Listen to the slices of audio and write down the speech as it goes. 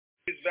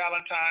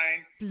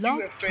Valentine.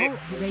 Blog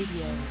Talk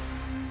Radio.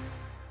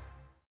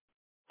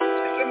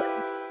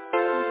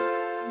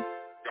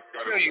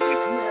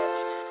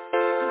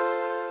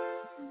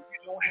 You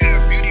don't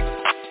have beauty.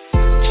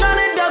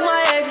 Tryna duck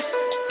my ex,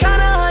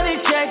 kinda honey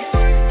checks.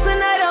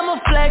 Tonight I'ma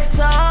flex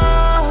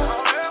off.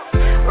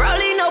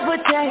 Rolling no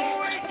protect.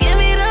 Give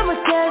me the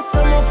protect.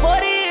 I'm a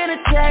 40 in a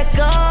tech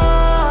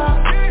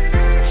off.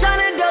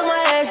 Tryna duck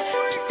my ex,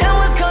 then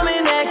what's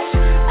coming next?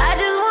 I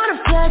just wanna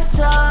flex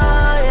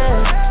off,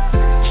 yeah.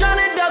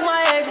 Tryna duck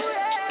my ex,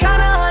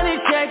 kinda honey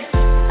checks.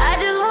 I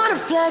just wanna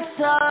flex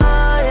off,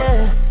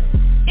 yeah.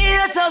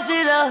 Yeah, toast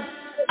it up.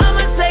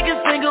 I'ma take a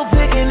single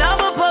pic and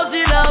I'ma post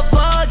it up,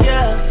 oh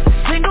yeah.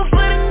 Single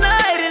for the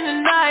night, in the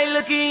night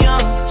looking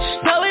young.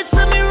 Throw it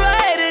to me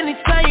right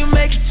anytime you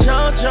make it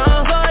jump,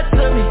 jump. Throw it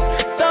to me,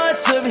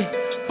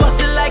 bust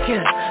it like a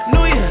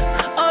New Year,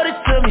 owe it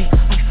to me.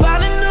 I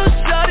found a new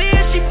shorty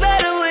and she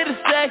better with the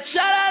sex.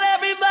 Shout out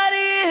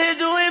everybody in here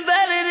doing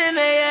better than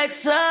they ex.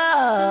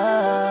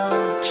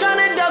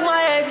 Tryna duck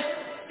my ex,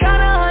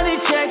 kinda honey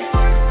checks.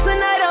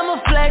 Tonight I'ma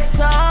flex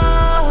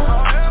off.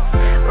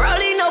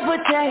 Rolling no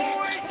protect.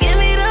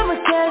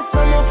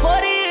 I'm a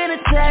 40 in a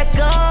tech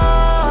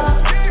off.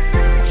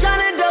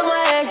 Tryna duck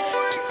my ex,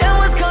 then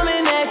what's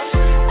coming next?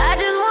 I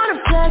just wanna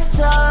flex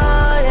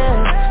off,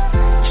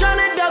 yeah.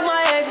 Tryna duck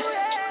my ex,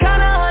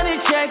 kinda honey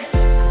checks.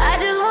 I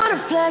just wanna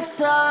flex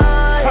off,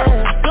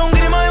 yeah. Don't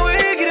get in my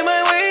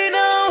way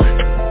now.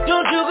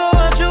 Don't you go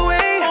out your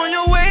way, on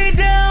your way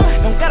down.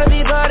 Don't gotta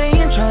be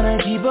bodying,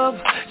 tryna keep up.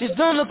 Just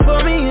don't look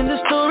for me in the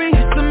story.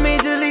 It's the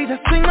major leagues, I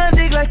swing my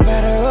dick like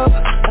batter up.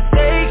 I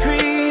stay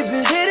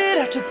creepin', hit it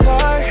at your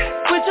park.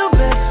 With your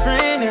best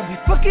friend and we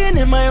fucking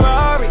in my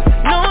Rari.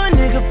 No a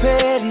nigga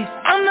petty,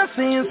 I'm not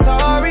saying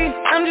sorry.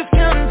 I'm just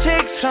counting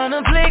checks,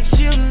 tryna flex,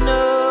 you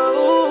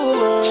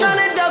know.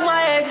 Tryna duck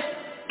my ex,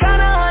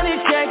 kinda honey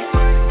checks.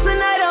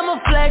 Tonight I'ma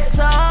flex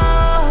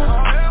off.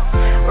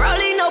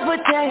 Rolling no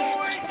protect,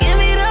 give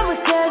me the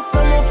protect.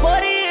 I'm a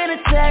 40 in a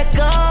tech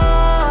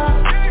off.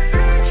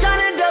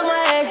 Tryna duck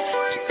my ex,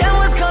 then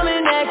what's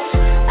coming next?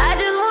 I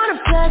just wanna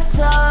flex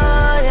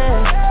off,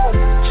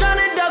 yeah.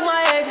 Tryna duck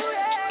my ex,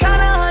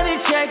 kinda honey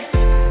checks.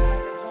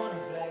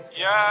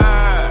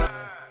 Yeah.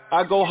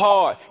 I go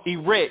hard,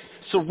 erect,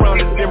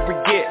 surrounded in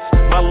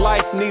briquettes. My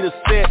life need a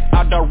set,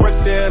 I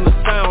direct it in the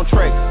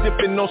soundtrack.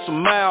 Sipping on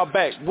some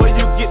Malbec, where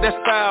you get that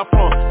style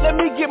from? Let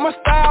me get my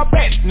style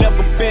back.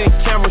 Never been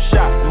camera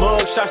shot,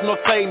 mug shots, no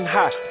Clayton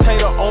high.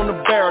 Tater on the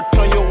barrel,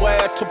 turn your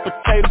ass to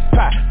potato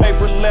pie.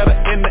 Favorite letter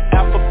in the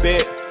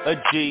alphabet, a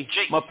G.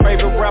 My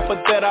favorite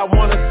rapper that I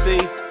wanna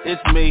see is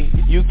me.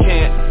 You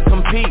can't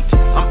compete,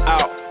 I'm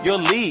out your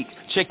league.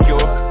 Check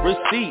your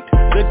receipt,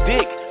 the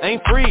dick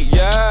ain't free,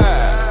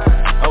 yeah.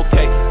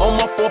 Okay, on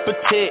my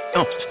forfeit,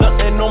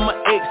 stuntin' on my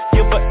ex.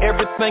 Give her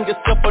everything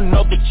except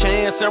another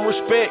chance and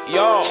respect,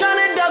 y'all.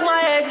 Tryna duck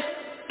my ex,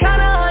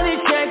 kinda honey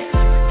checks.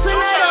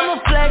 Tonight I'ma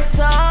flex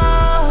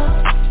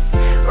off.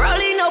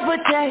 Rolling no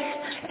protect,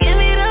 give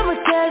me the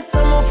protect.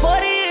 I'm a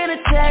 40 in a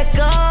tech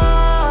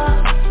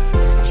off.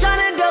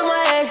 Tryna duck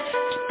my ex,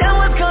 then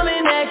what's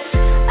coming next?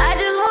 I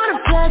just wanna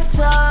flex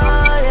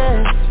off,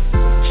 yeah.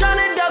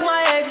 Tryna duck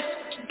my ex,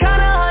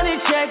 kinda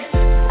honey checks.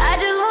 I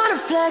just wanna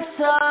flex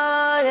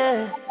off,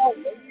 yeah.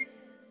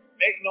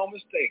 Make no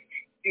mistake,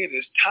 it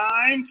is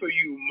time for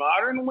you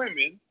modern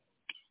women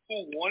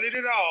who wanted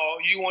it all.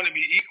 You want to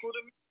be equal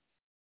to me?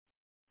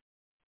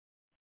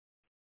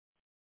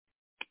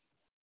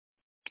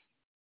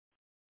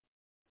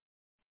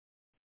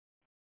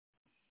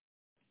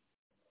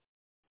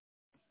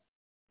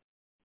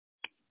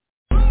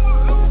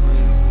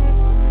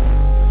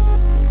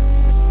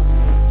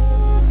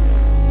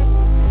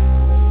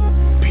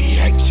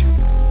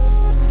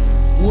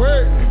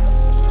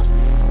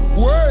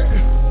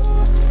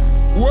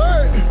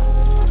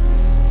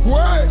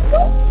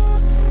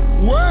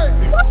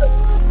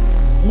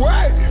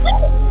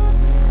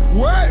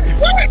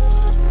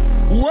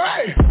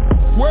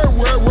 Wait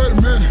a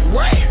minute.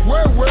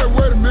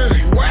 Wait a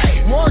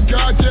minute. One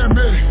goddamn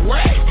minute.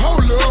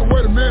 Hold up,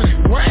 wait a minute.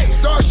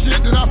 Start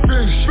shit that I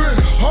finish.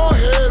 Hard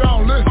head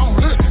on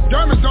listen.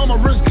 Diamonds on my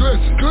wrist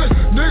glisten.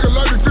 Nigga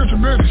like me 50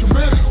 minutes.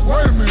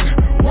 Wait a minute.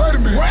 Wait a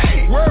minute.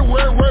 Wait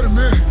a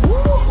minute.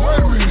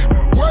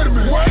 Wait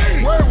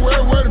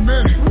a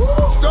minute.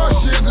 Start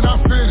shit that I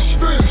finish.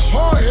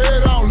 Hard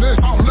head on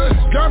listen.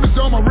 Diamonds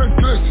on my wrist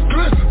glisten.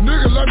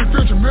 Nigga like me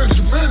 50 minutes.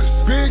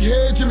 Big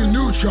head, Jimmy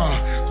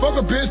Neutron. Fuck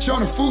a bitch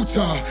on a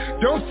futon.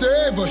 Don't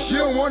save her, she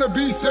don't wanna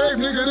be saved,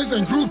 nigga, this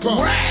ain't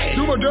Groupon.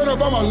 Do my dirt up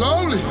on my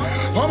lonely.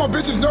 All my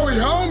bitches know he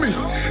homie.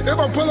 If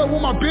I pull up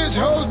with my bitch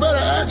hoes, better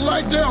act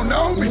like they don't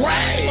know me.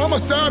 All my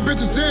side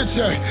bitches in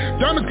check.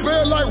 Diamonds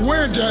clear like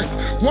Windex.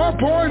 1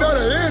 point of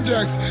the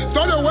index.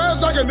 Throw your ass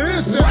like an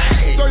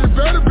insect. So you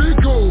better be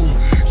cool.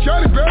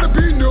 Shawty better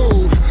be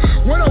nude.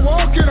 When I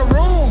walk in a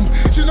room,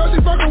 she knows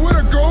she fucking with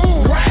a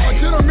goon. I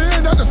get them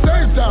in at the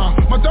same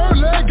time. My third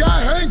leg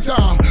got hang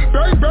time.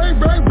 Bang, bang,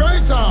 bang,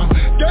 bang time.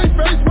 Gay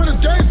face when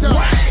it's game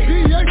time.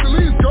 PH the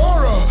lead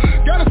scorer.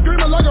 Got her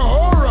screaming like a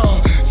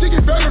horror. She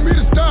keep begging me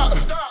to stop.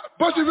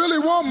 But she really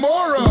want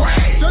more of.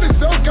 Said it's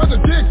so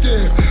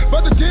contradictive,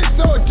 but the dick's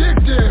so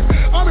addictive.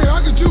 I mean,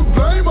 how could you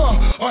blame her?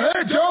 Her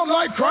head down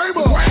like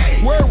Kramer.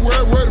 Wait a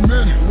minute. Wait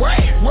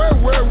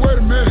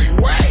a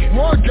minute.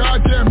 One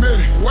goddamn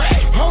minute.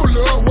 Hold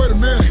up, wait a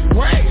minute.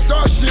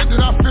 Start shit, then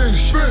I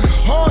finish.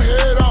 Hard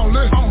head on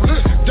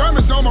listen.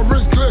 Diamonds on my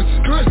wrist glisten.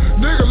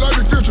 Nigga let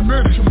me feel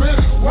tremendous.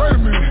 Wait a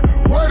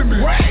minute. Wait a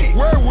minute.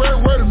 Wait a minute.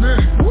 Wait a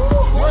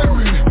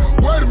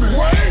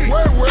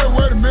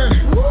minute.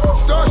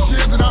 Start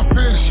shit, then I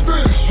finish.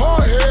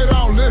 Hard head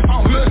on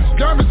listen.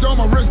 Diamonds on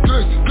my wrist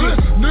glisten.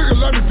 Nigga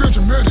let me feel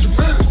tremendous.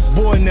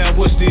 Boy, now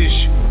what's the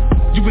issue?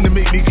 You gonna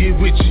make me get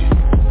with you.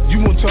 You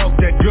won't talk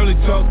that girly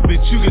talk,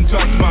 bitch, you can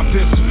talk to my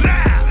pistol.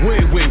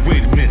 Wait a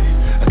minute.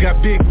 I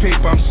got big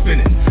paper I'm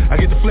spinning. I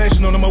get the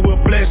flashing on them, I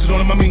will blast it on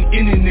them. I mean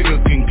any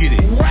nigga can get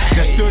it.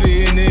 Got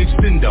 30 in the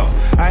extender.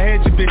 I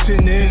had your bitch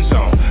in the end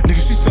zone.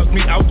 Nigga, she sucked me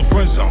out the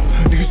friend zone.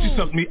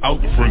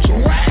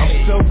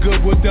 I'm so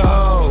good with the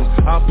hoes.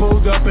 I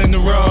pulled up in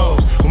the rose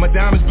with my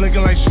diamonds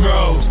blinking like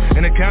strobes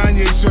and a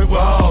Kanye shirt with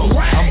hoes.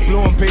 I'm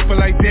blowing paper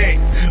like that.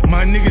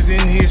 My niggas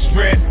in here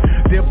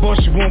strapped. Their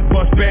boss, you won't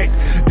bust back.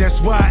 That's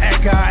why I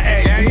act how I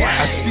act.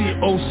 I see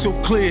it oh so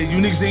clear. You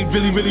niggas ain't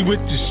really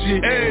with this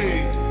shit.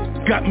 Hey.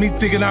 Got me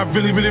thinking I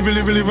really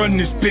run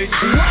this bitch.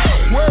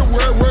 Wait a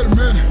minute. Wait a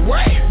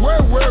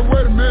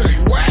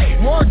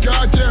minute. One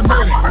goddamn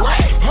minute.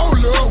 Hold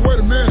up, wait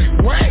a minute.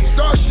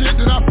 Start shit,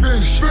 then I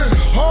finish.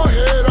 Hard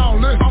head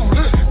on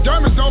listen.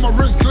 Diamonds on my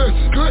wrist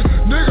glisten.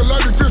 Nigga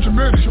let me feel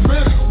tremendous. Wait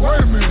a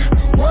minute.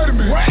 Wait a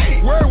minute.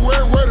 Wait a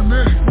minute. Wait a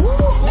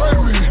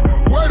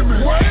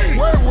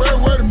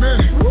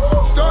minute.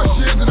 Start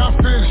shit, then I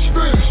finish.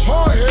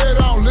 Hard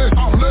head on listen.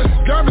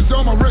 Diamonds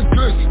on my wrist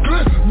glisten.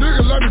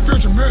 Nigga let me feel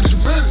tremendous.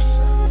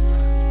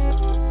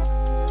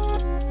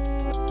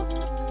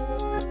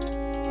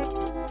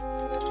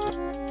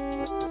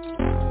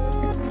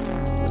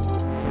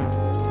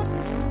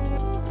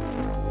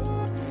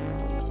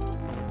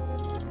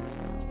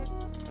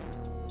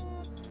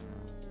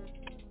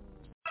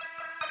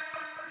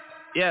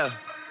 Yeah.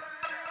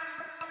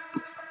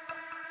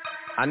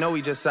 I know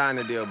we just signed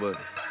the deal, but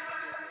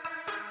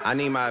I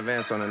need my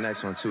advance on the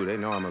next one too. They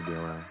know I'm gonna be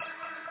around.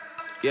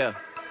 Yeah.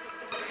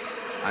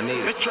 I need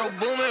it. Metro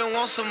Boomin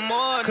want some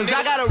more. Cause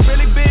I got a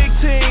really big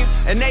team,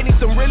 and they need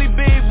some really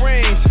big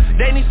rings.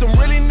 They need some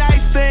really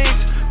nice things.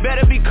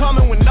 Better be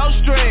coming with no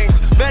strings.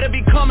 Better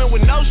be coming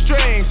with no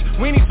strings.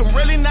 We need some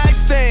really nice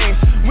things.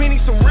 We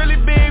need some really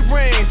big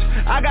rings.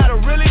 I got a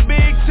really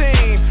big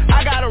team.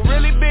 I got a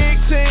really big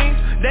team.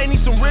 They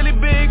need some really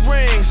big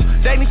rings.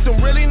 They need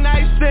some really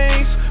nice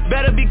things.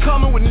 Better be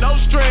coming with no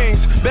strings.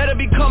 Better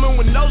be coming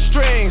with no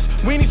strings.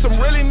 We need some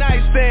really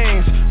nice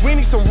things. We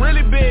need some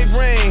really big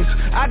rings.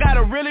 I got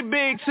a really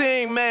big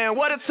team, man.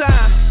 What a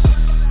time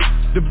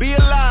to be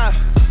alive.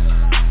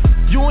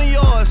 You and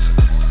yours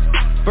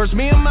versus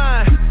me and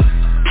mine.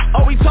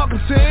 Are we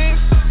talking teams?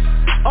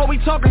 Are we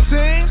talking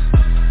teams?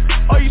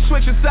 Are you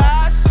switching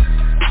sides?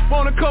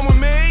 Wanna come with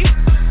me?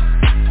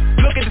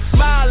 Look at the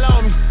smile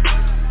on me.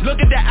 Look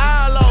at the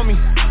eye on me.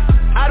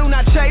 I do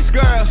not chase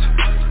girls,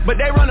 but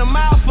they run a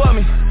mile for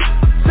me.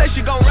 Say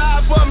she gon'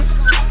 ride for me.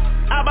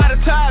 I buy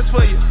the tires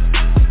for you.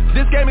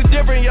 This game is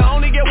different. You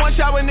only get one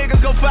shot when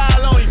niggas go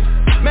foul on you.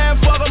 Man,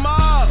 fuck them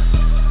all.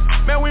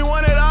 Man, we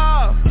want it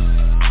all.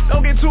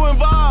 Don't get too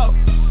involved.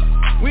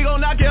 We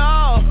gon' knock it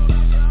off.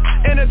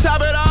 And to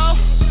top it off,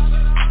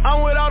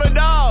 I'm with all the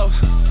dogs.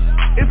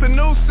 It's a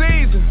new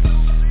season,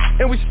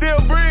 and we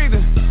still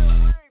breathing.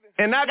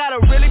 And I got a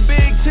really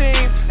big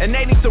team, and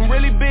they need some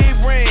really big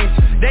rings.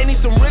 They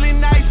need some really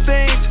nice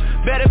things.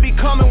 Better be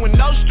coming with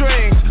no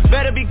strings.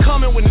 Better be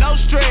coming with no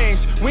strings.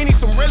 We need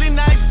some really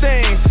nice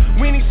things.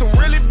 We need some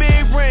really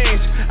big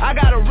rings. I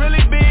got a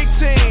really big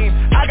team.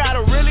 I got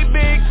a really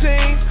big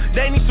team.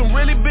 They need some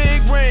really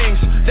big rings.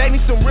 They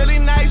need some really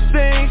nice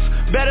things.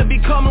 Better be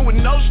coming with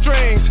no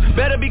strings.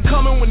 Better be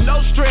coming with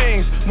no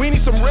strings. We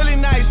need some really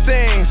nice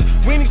things.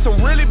 We need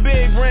some really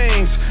big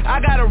rings.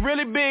 I got a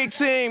really big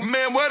team.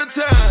 Man, what a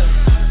time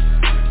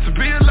to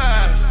be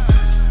alive.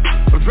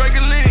 I'm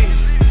drinking lean.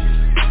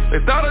 They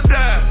thought I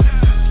died.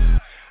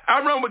 I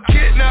run with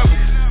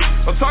kidnappers.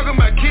 I'm talking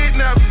about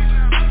kidnappers.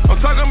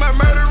 I'm talking about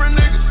murdering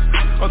niggas.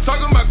 I'm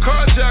talking about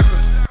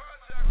carjackers.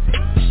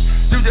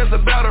 You just a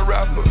battle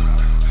rapper.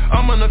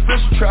 I'm an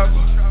official trapper.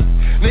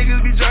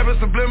 Niggas be driving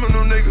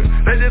subliminal niggas.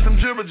 They did some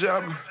jibber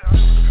jabber.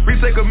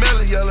 We take a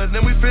melon yellow,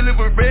 then we fill it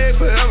with red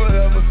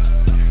forever.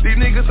 These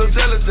niggas so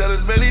jealous.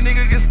 Man, these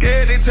niggas get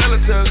scared, they tell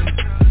it.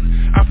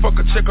 I fuck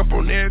a check up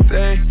on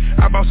everything.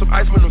 I bought some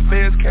ice when the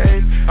feds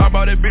came. I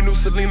bought that big new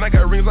Celine. I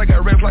got rings, I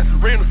got reds like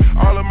Serena.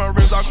 All of my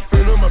rings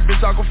Aquafina, my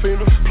bitch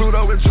Aquafina.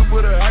 Pluto and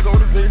Jupiter, I go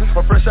to Venus.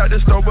 I'm fresh out the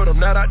stove, but I'm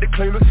not out the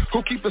cleaner.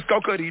 Who keep a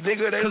scope of these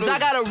niggas, they lose. Cause I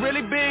got a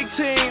really big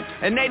team,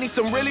 and they need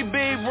some really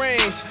big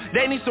rings.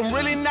 They need some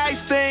really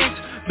nice things.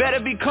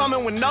 Better be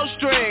coming with no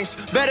strings.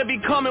 Better be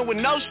coming with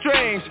no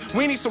strings.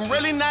 We need some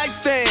really nice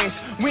things.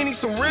 We need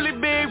some really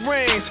big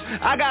rings.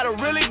 I got a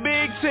really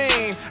big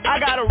team. I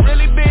got a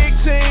really big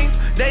team.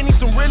 They need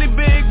some really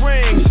big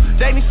rings.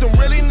 They need some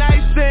really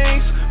nice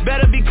things.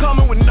 better be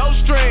coming with no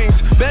strings.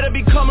 Better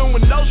be coming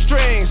with no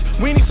strings.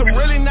 We need some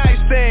really nice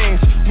things.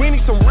 We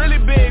need some really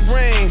big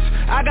rings.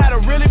 I got a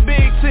really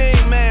big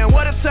team, man.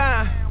 What a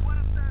time.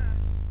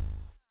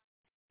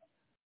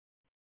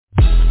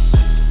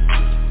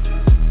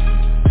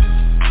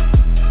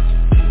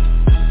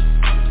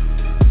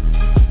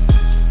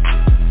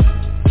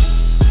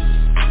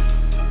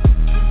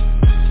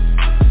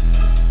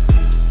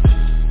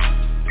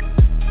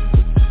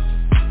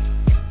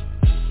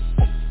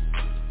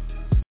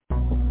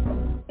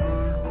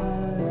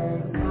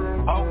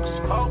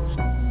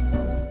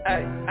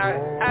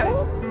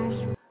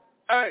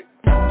 Hey.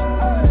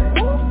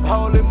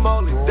 Holy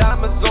moly,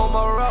 diamonds on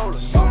my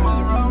rollers.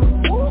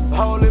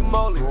 Holy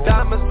moly,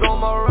 diamonds on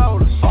my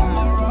rollers.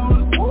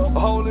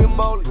 Holy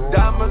moly,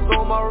 diamonds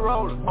on my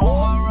roller.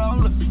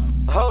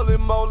 Holy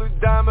moly,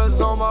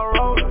 diamonds on my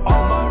roller.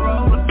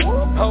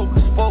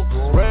 Hocus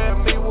pocus,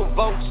 ran me with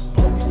votes.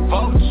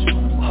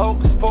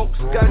 Hocus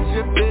pocus, got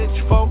your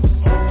bitch focused.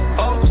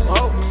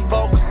 Hocus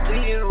pocus,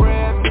 Ian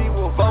ran me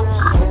with votes.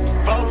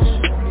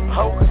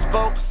 Hocus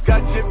pocus,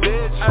 got your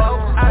bitch focused.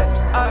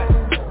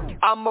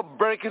 I'ma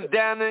break it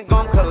down and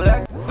gon'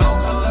 collect.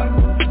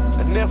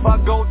 And if I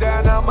go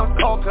down, I'ma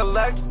call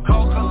collect.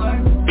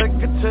 Take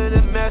her to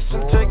the mesh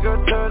and take her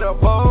to the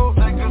bowl.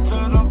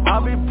 I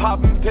be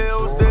popping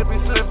pills, they be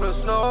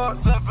slipping snort.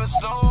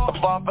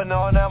 Bumping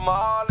on that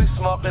Molly,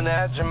 smoking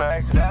that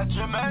Jamaica.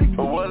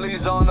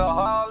 Willie's on the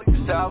Harley,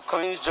 South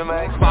Queens,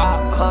 Jamaica.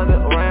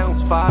 500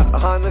 rounds,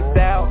 500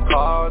 down,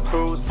 car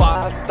cruise.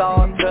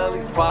 5-star telly,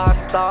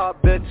 5-star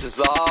bitches,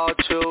 all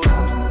choosing.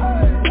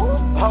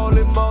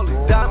 Holy moly,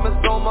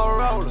 diamonds on my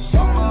rollers.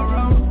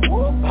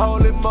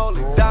 Holy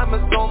moly,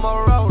 diamonds on my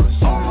rollers.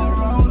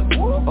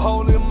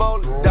 Holy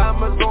moly,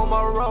 diamonds on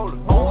my roller.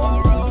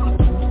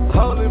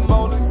 Holy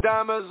moly,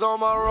 diamonds on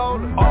my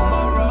roller.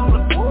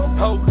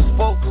 Hocus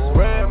pocus,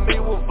 ran me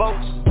with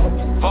votes.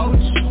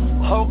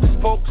 Hocus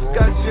pocus,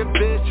 got your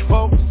bitch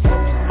focused.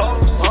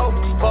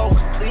 Hocus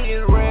pocus,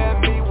 Ian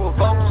ran me with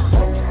votes.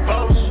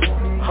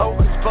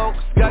 Hocus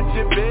pocus, got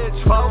your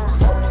bitch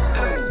focused.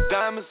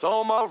 Diamonds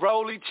on my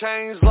rollie,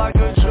 chains like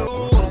a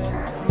jewel.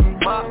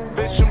 My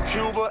bitch from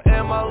Cuba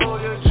and my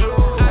lawyer Jew.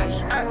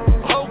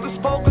 Hocus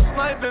pocus,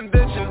 sniping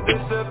bitches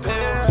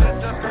disappear.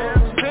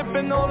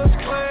 Sipping on this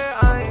clear,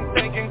 I ain't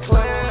thinking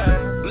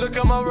clear. Look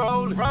at my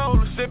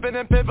rollie, sipping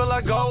and pippin'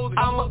 like gold.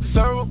 I'ma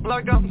serve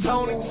like I'm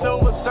Tony,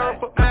 silver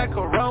surfer,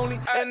 macaroni.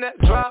 And that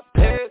drop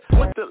head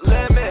with the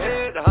lemon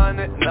head,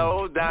 100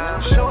 no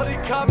dime. Shorty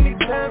caught me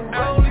 10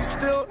 rollies,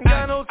 still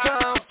got no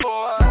time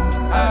for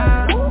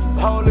her.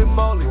 Holy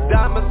moly,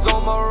 diamonds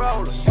on my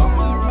rollers.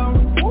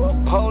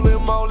 Holy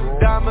moly,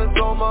 diamonds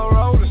on my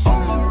rollers.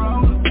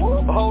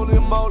 Holy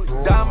moly,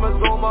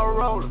 diamonds on my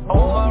roller.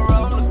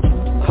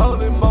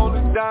 Holy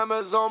moly,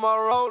 diamonds on my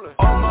roller.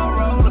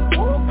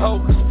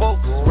 Hocus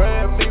pocus,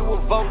 ran me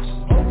with votes.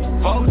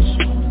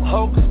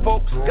 Hocus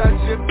pocus, got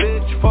your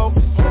bitch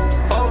focused.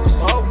 Hocus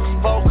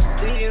pocus,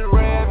 Ian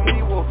ran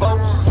me with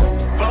votes.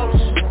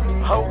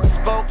 Hocus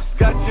pocus,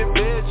 got your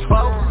bitch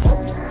focused.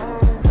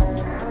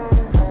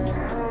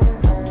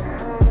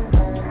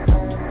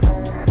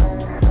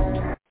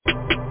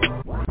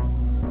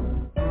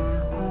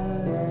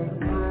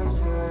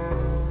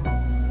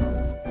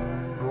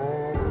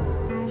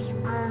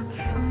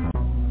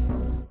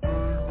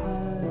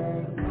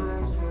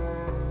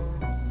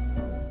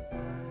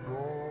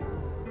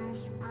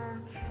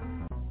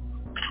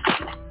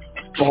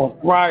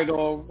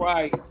 All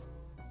right.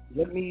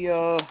 Let me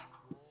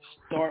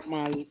start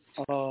my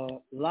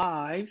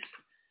live.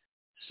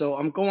 So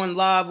I'm going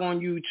live on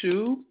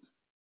YouTube.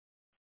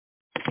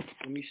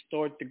 Let me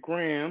start the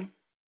gram.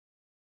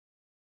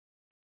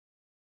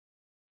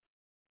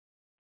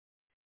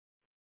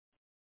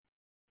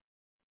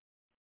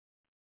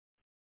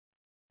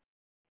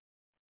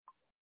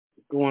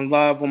 Going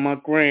live on my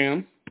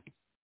gram.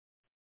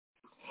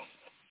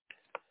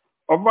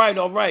 All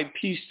right.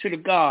 Peace to the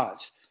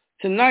gods.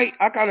 Tonight,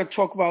 I got to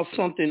talk about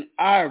something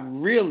I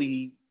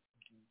really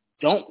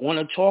don't want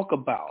to talk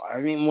about.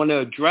 I didn't want to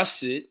address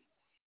it.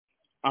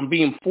 I'm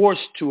being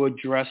forced to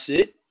address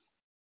it.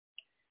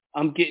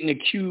 I'm getting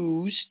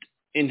accused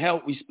and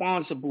held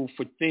responsible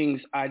for things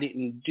I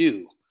didn't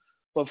do.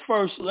 But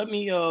first, let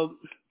me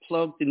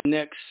plug the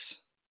next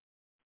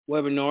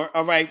webinar.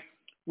 All right,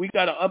 we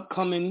got an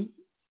upcoming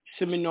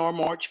seminar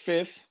March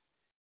 5th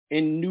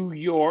in New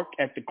York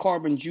at the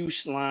Carbon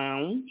Juice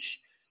Lounge,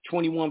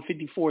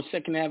 2154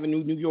 2nd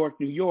Avenue, New York.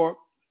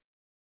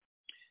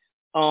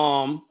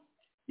 Y'all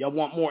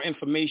want more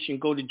information,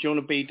 go to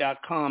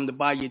jonahbay.com to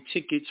buy your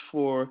tickets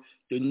for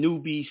the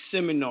newbie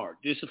seminar.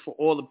 This is for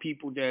all the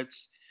people that's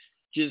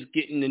just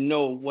getting to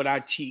know what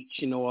I teach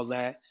and all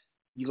that.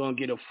 You're going to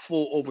get a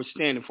full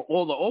understanding. For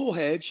all the old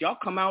heads, y'all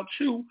come out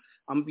too.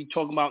 I'm going to be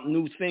talking about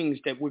new things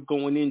that we're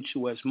going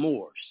into as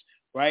Moors,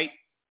 right?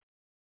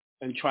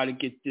 And try to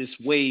get this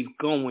wave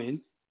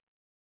going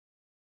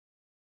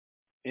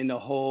and the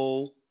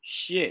whole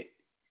shit,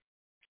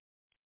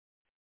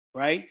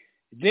 right?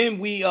 Then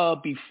we,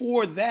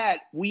 before that,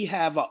 we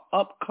have an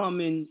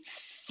upcoming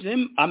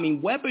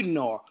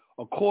webinar,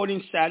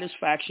 According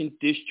Satisfaction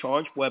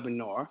Discharge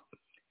webinar,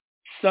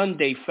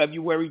 Sunday,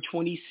 February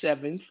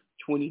 27th,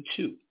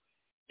 22.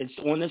 It's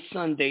on a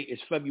Sunday.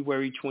 It's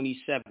February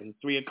 27th,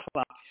 3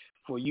 o'clock.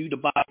 For you to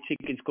buy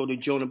tickets, go to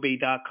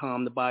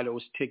jonahbay.com to buy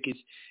those tickets.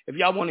 If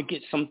y'all want to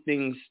get some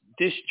things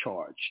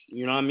discharged,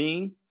 you know what I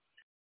mean?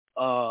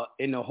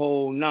 In the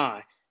whole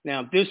 9.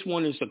 Now, this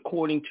one is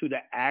according to the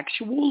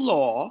actual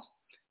law,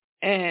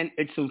 and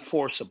it's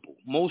enforceable.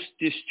 Most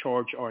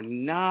discharge are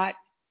not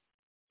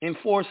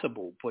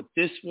enforceable, but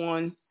this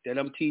one that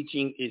I'm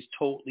teaching is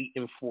totally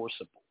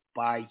enforceable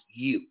by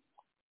you.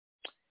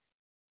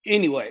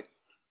 Anyway,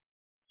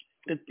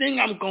 the thing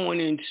I'm going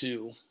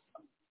into,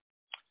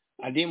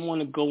 I didn't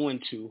want to go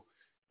into.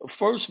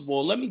 First of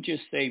all, let me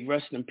just say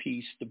rest in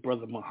peace to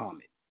Brother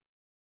Muhammad.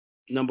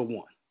 Number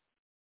one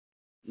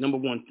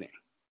thing.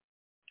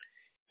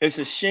 It's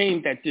a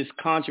shame that this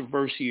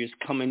controversy is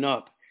coming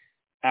up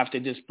after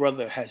this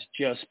brother has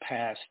just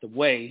passed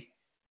away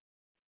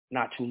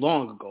not too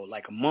long ago,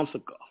 like a month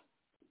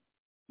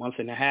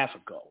and a half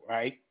ago,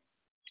 right?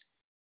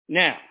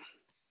 Now,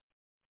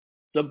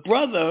 the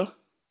brother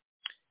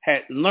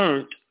had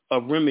learned a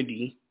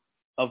remedy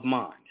of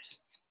mine,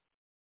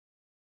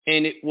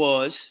 and it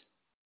was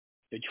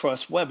the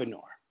trust webinar.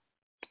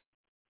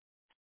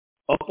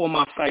 Up on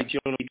my site,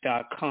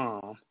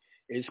 jonah.com,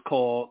 it's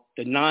called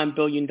the $9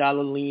 billion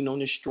Lien on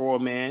the Straw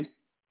Man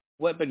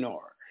webinar.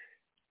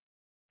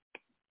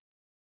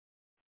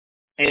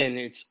 And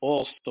it's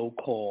also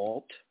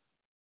called,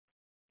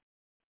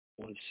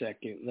 one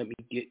second, let me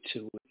get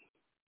to it.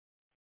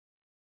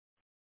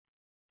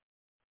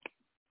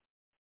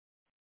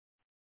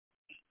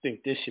 I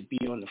think this should be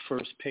on the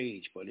first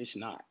page, but it's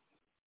not.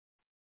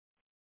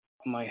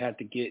 I might have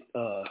to get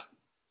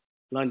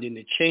London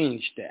to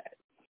change that.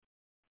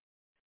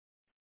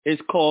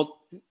 It's called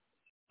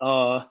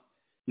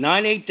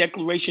 9/8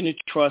 Declaration of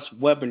Trust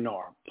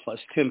webinar plus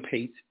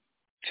templates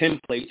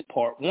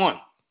part 1,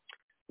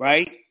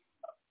 right?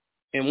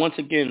 And once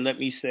again, let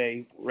me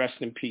say rest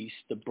in peace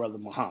to Brother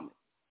Muhammad.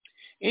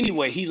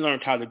 Anyway, he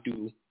learned how to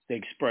do the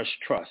express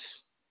trust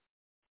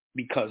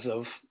because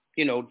of,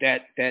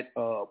 that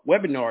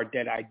webinar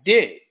that I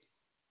did.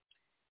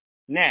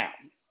 Now,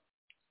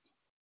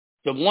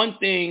 the one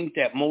thing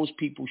that most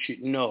people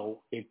should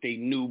know if they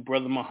knew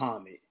Brother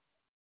Muhammad,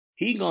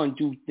 he gonna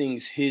do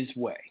things his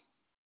way,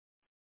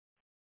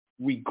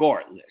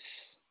 regardless.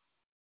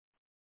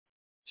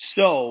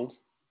 So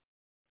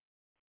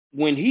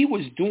when he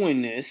was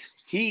doing this,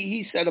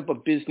 he set up a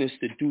business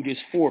to do this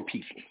for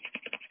people.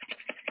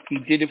 He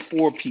did it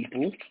for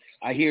people.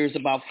 I hear it's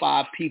about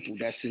 5 people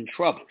that's in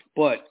trouble,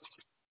 but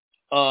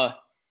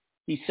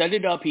he set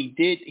it up. He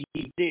did,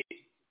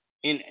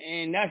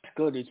 and that's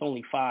good. It's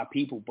only 5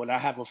 people, but I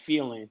have a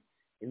feeling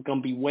it's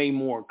gonna be way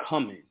more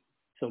coming.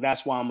 So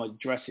that's why I'm gonna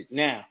address it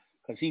now,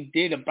 because he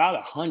did about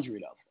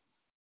 100 of them.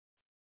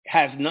 It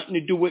has nothing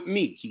to do with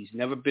me. He's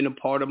never been a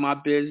part of my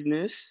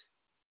business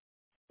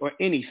or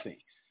anything.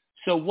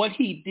 So what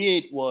he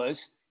did was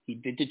he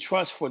did the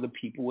trust for the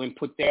people and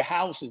put their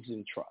houses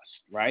in trust,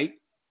 right?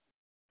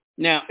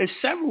 Now, there's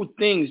several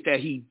things that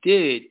he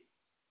did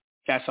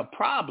that's a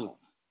problem.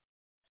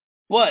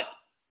 But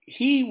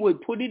he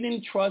would put it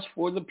in trust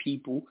for the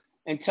people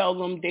and tell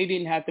them they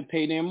didn't have to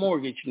pay their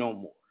mortgage no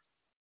more.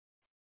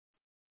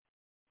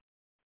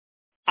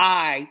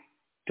 I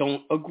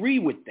don't agree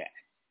with that.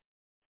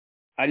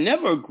 I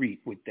never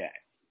agreed with that.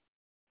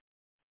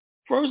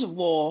 First of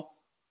all,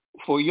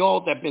 for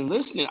y'all that been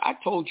listening, I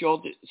told y'all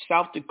that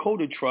South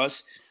Dakota Trust,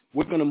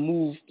 we're going to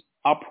move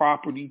our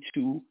property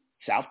to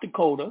South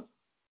Dakota,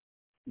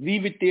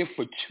 leave it there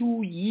for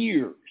 2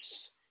 years.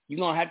 You're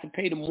going to have to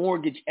pay the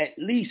mortgage at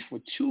least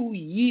for 2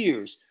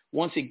 years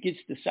once it gets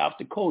to South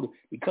Dakota,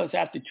 because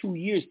after 2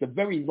 years, the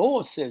very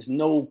law says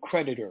no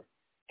creditor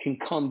can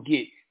come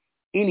get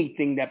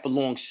anything that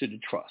belongs to the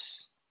trust.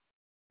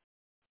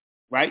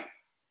 Right?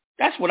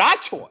 That's what I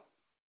taught.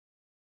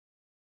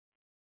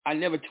 I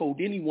never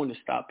told anyone to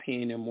stop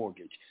paying their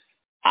mortgage.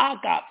 I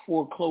got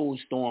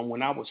foreclosed on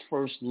when I was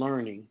first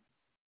learning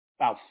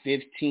about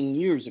 15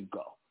 years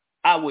ago.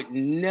 I would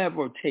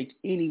never take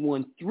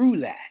anyone through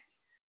that.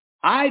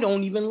 I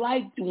don't even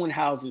like doing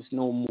houses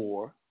no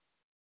more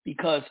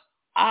because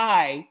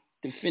I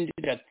defended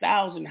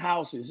 1,000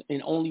 houses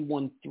and only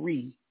won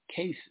 3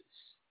 cases.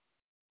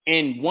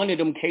 And one of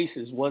them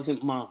cases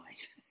wasn't mine.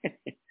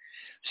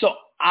 So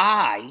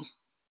I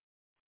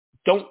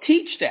don't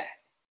teach that.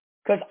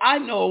 Because I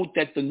know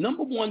that the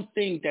number one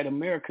thing that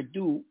America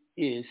do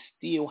is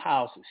steal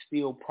houses,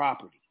 steal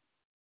property,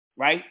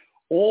 right?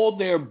 All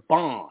their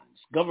bonds,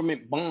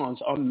 government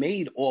bonds, are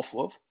made off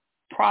of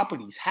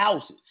properties,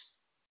 houses,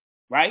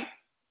 right?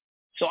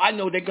 So I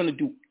know they're going to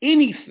do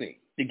anything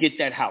to get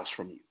that house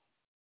from you.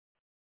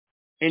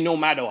 And no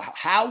matter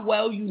how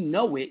well you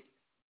know it,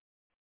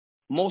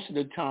 most of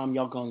the time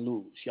y'all going to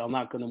lose. Y'all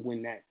not going to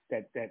win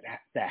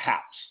that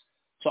house.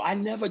 So I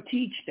never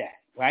teach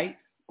that, right?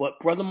 But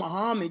Brother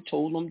Muhammad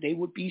told them they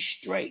would be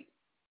straight.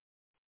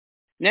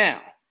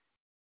 Now,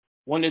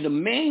 one of the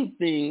main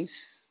things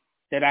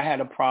that I had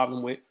a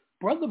problem with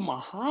Brother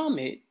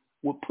Muhammad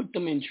would put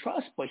them in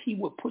trust, but he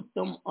would put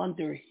them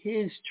under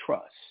his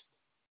trust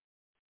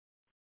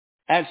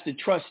as the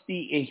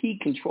trustee, and he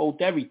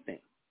controlled everything.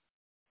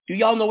 Do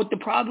y'all know what the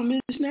problem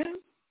is now?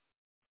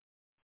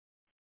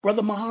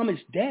 Brother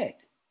Muhammad's dead.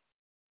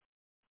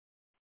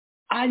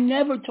 I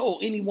never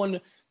told anyone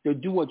to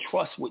do a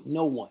trust with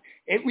no one.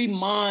 It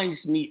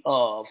reminds me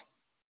of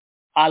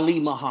Ali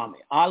Muhammad.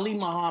 Ali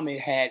Muhammad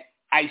had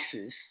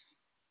ISIS,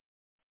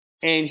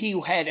 and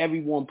he had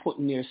everyone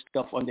putting their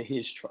stuff under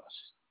his trust.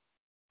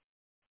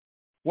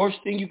 Worst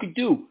thing you could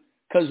do,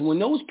 because when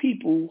those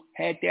people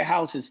had their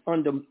houses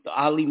under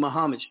Ali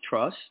Muhammad's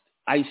trust,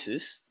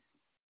 ISIS,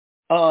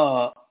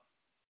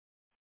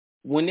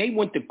 when they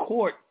went to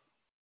court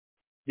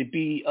to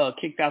be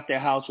kicked out their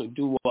house or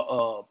do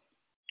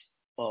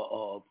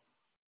a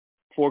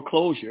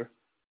foreclosure,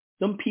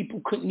 them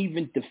people couldn't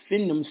even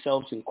defend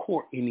themselves in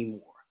court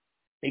anymore.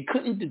 They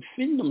couldn't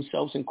defend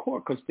themselves in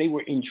court because they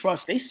were in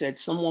trust. They said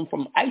someone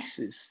from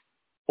ISIS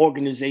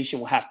organization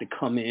will have to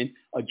come in,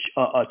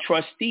 a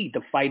trustee,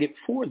 to fight it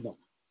for them.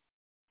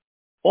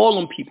 All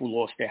them people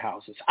lost their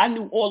houses. I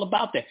knew all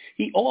about that.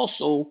 He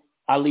also,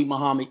 Ali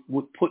Muhammad,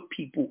 would put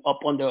people up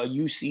under a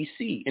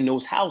UCC in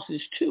those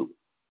houses too.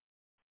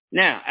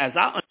 Now, as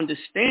I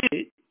understand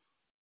it,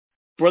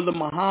 Brother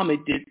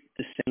Muhammad did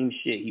the same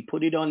shit. He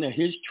put it under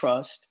his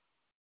trust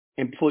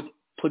and put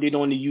it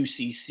on the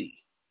UCC.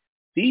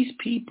 These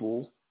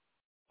people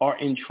are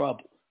in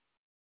trouble.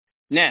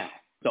 Now,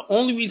 the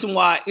only reason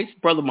why it's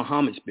Brother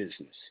Muhammad's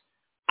business,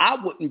 I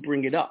wouldn't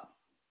bring it up,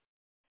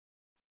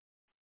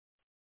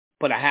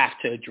 but I have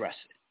to address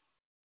it.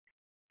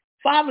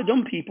 5 of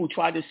them people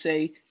try to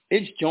say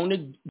it's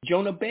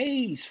Jonah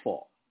Bay's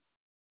fault.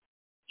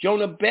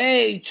 Jonah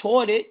Bay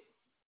taught it.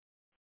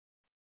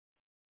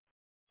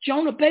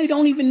 Jonah Bay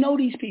don't even know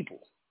these people.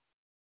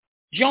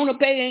 Jonah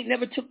Bay ain't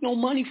never took no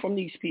money from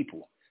these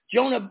people.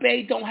 Jonah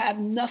Bay don't have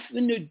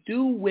nothing to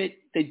do with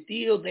the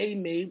deal they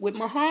made with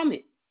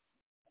Muhammad.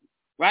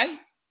 Right?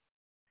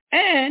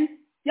 And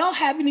y'all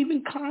haven't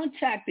even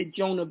contacted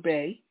Jonah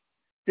Bay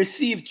to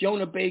see if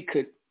Jonah Bay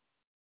could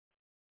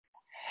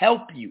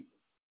help you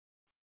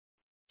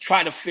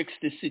try to fix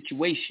this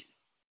situation.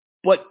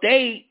 But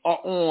they are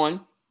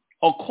on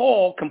a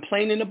call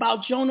complaining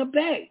about Jonah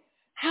Bay.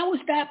 How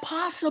is that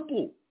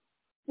possible?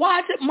 Why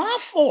is it my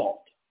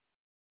fault?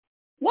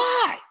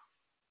 Why?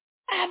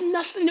 I have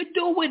nothing to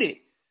do with it.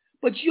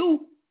 But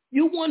you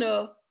want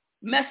to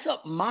mess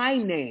up my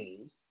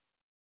name,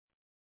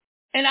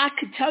 and I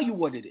could tell you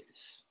what it is.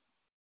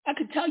 I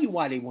could tell you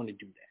why they want to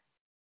do that.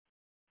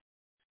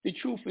 The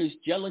truth is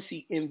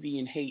jealousy, envy,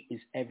 and hate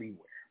is everywhere.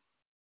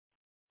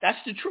 That's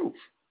the truth,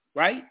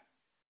 right?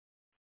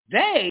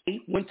 They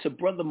went to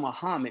Brother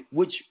Muhammad,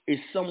 which is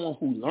someone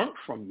who learned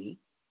from me,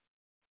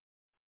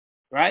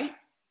 right?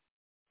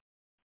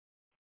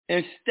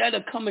 Instead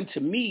of coming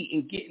to me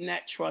and getting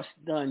that trust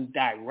done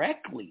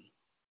directly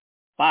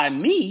by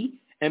me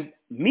and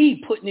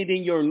me putting it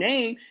in your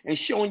name and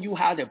showing you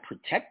how to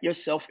protect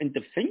yourself and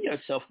defend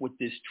yourself with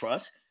this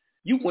trust,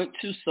 you went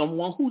to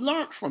someone who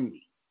learned from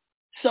me,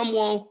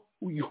 someone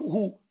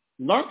who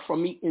learned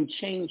from me and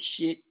changed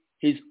shit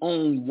his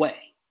own way.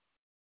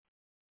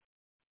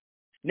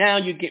 Now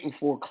you're getting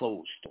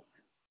foreclosed on.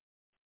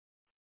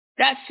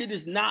 That shit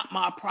is not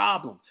my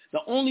problem. The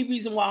only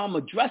reason why I'm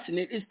addressing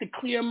it is to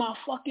clear my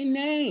fucking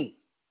name.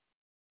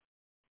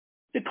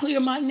 To clear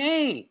my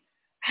name.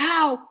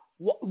 How,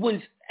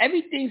 when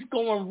everything's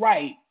going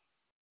right,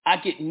 I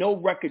get no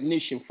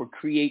recognition for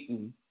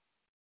creating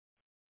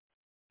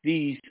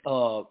these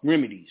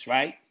remedies,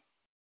 right?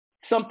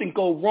 Something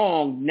go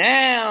wrong,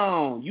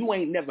 now you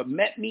ain't never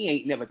met me,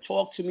 ain't never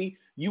talked to me.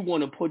 You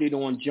want to put it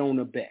on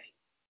Jonah Bay.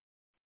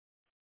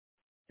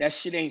 That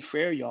shit ain't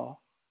fair, y'all.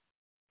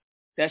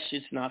 That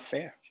shit's not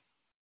fair.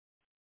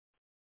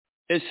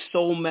 It's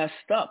so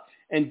messed up.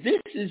 And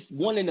this is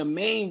one of the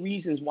main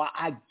reasons why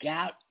I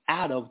got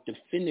out of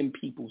defending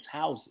people's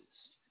houses.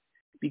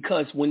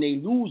 Because when they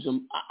lose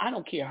them, I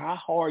don't care how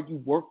hard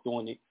you worked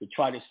on it to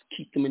try to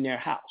keep them in their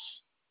house.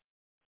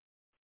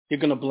 They're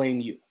going to blame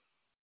you.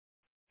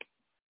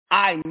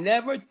 I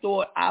never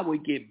thought I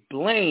would get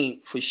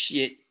blamed for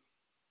shit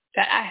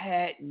that I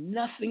had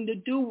nothing to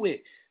do with.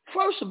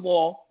 First of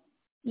all,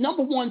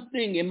 number one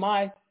thing in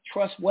my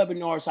trust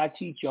webinars I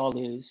teach y'all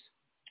is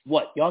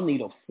what? Y'all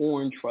need a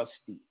foreign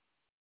trustee.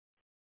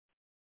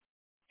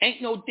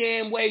 Ain't no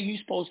damn way you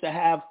supposed to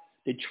have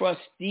the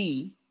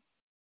trustee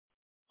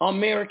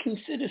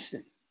American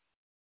citizen.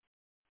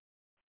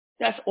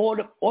 That's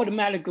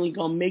automatically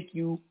going to make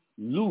you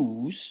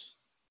lose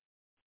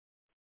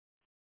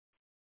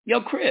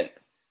your crib.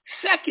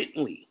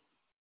 Secondly,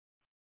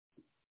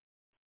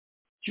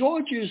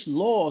 Georgia's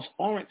laws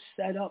aren't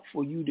set up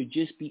for you to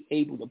just be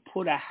able to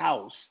put a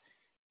house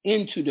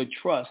into the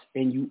trust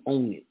and you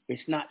own it.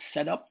 It's not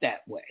set up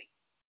that way.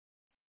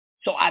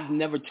 So I've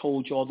never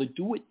told y'all to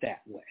do it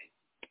that way.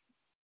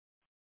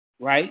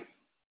 Right?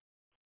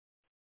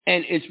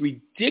 And it's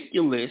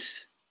ridiculous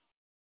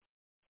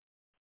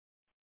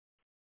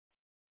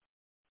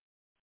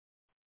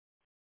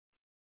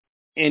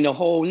in the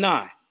whole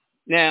nine.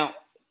 Now,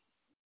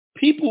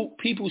 people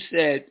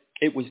said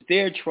it was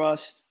their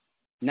trust,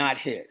 not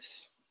his.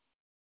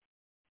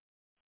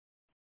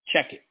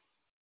 Check it.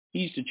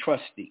 He's the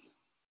trustee.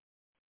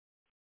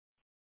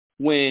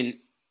 When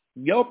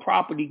your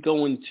property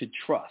go into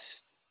trust,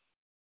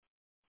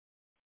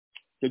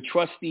 the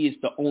trustee is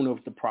the owner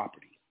of the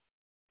property.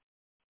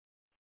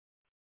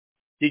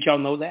 Did y'all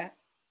know that?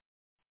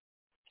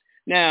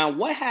 Now,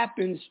 what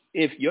happens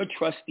if your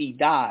trustee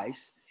dies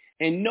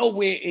and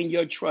nowhere in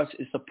your trust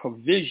is a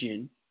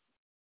provision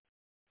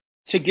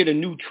to get a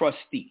new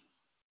trustee?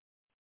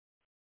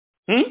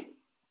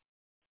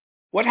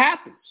 What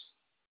happens?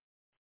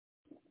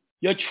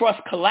 Your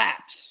trust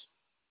collapses.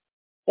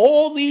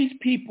 All these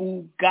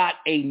people got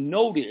a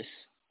notice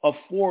of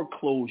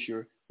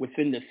foreclosure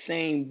within the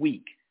same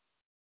week,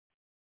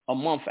 a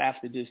month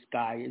after this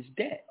guy is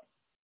dead.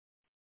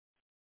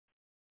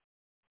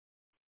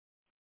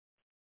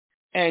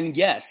 And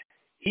yes,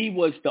 he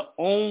was the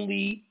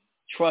only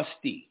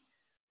trustee.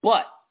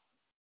 But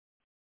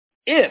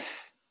if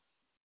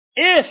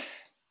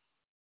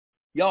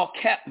y'all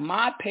kept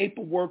my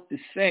paperwork the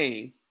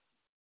same,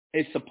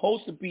 it's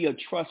supposed to be a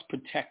trust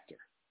protector.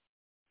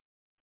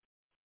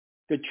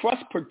 The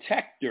trust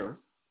protector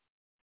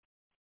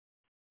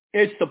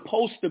is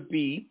supposed to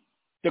be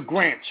the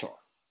grantor.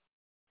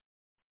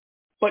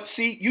 But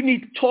see, you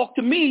need to talk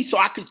to me so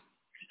I can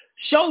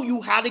show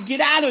you how to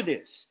get out of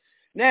this.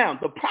 Now,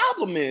 the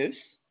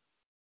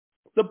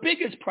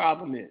biggest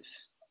problem is,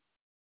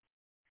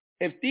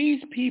 if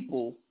these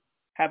people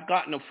have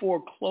gotten a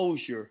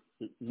foreclosure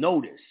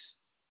notice,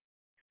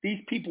 these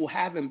people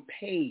haven't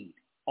paid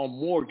a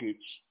mortgage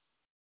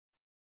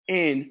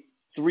in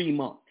 3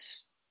 months.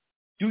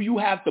 Do you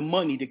have the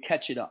money to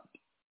catch it up?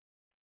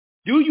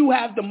 Do you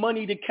have the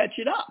money to catch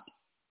it up?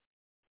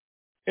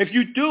 If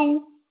you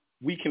do,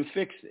 we can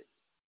fix it.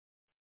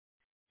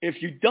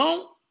 If you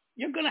don't,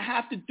 you're going to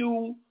have to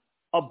do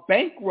a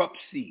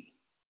bankruptcy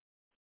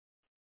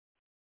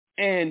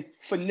and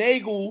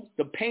finagle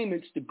the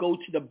payments to go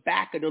to the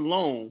back of the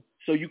loan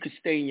so you can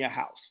stay in your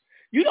house.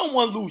 You don't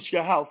want to lose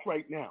your house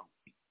right now.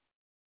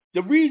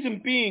 The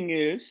reason being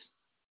is,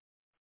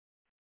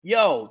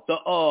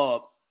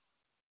 the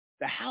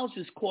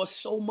houses cost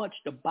so much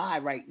to buy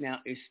right now.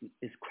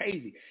 It's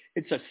crazy.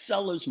 It's a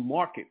seller's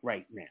market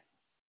right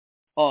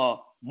now.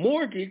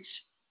 Mortgage,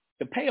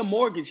 to pay a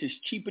mortgage is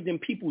cheaper than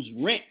people's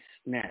rents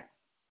now.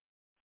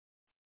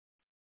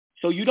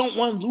 So you don't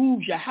want to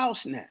lose your house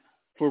now,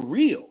 for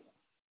real.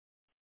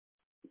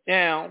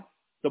 Now,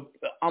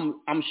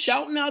 I'm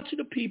shouting out to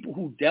the people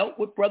who dealt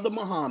with Brother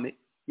Muhammad.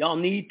 Y'all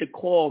need to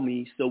call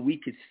me so we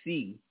could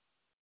see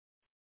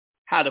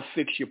how to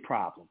fix your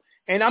problem.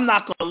 And I'm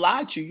not going to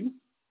lie to you.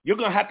 You're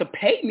going to have to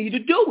pay me to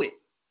do it,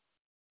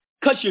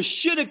 because you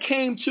should have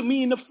came to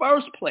me in the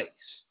first place.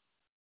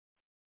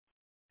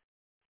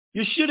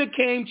 You should have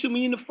came to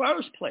me in the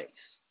first place.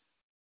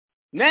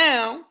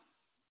 Now,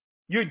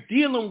 you're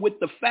dealing with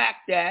the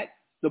fact that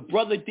the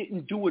brother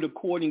didn't do it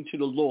according to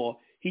the law.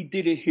 He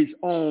did it his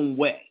own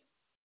way.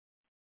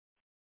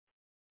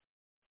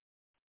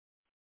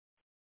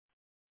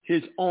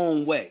 His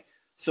own way.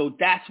 So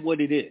that's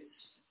what it is.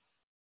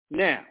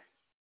 Now,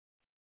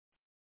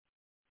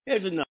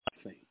 here's another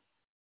thing.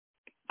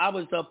 I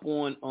was up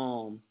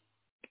on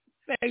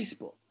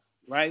Facebook,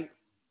 right?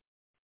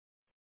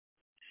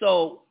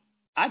 So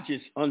I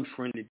just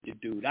unfriended the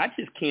dude. I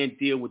just can't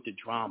deal with the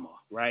drama,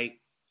 right?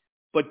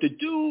 But the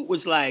dude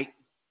was like,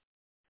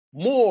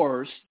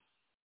 Moors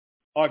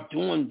are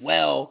doing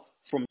well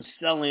from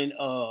selling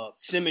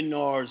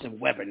seminars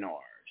and webinars,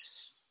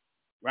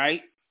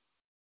 right?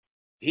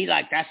 He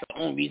like, that's the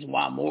only reason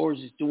why Moors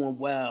is doing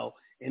well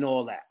and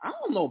all that. I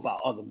don't know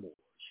about other Moors.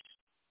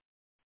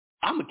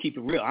 I'm going to keep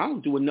it real. I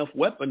don't do enough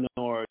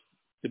webinars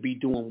to be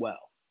doing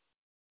well.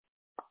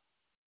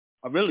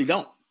 I really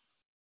don't.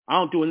 I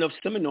don't do enough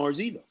seminars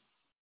either.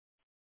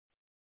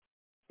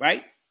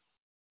 Right?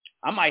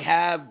 I might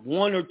have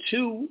 1 or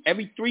 2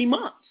 every 3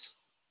 months.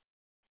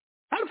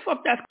 How the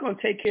fuck that's going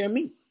to take care of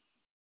me?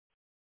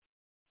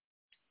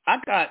 I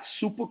got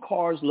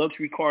supercars,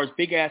 luxury cars,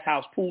 big-ass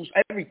house, pools,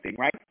 everything,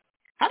 right?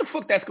 How the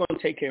fuck that's going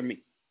to take care of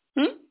me?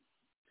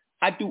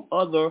 I do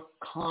other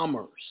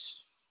commerce.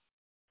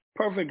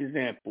 Perfect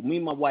example. Me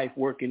and my wife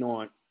working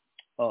on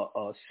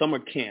a summer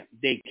camp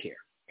daycare.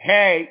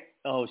 Hey,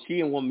 she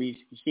didn't want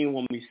me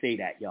to say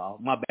that, y'all.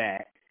 My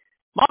bad.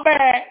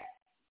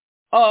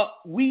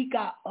 We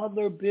got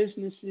other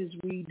businesses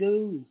we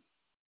do.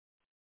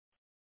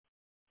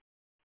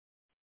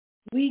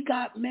 We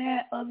got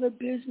mad other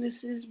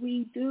businesses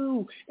we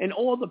do. And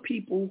all the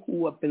people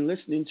who have been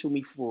listening to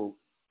me for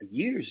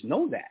years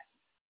know that.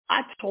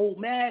 I told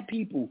mad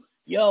people,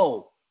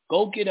 yo,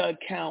 go get an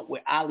account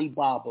with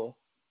Alibaba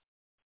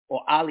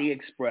or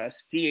AliExpress,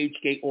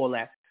 DHgate, all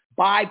that.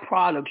 Buy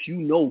products you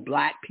know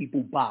black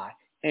people buy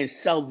and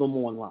sell them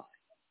online.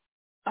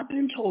 I've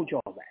been told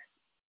y'all that.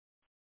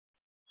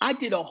 I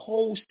did a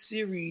whole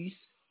series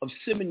of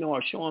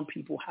seminars showing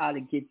people how to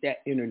get that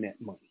internet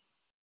money,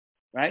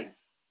 right?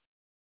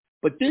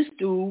 But this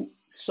dude,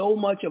 so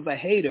much of a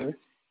hater,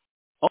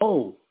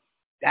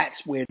 That's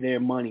where their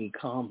money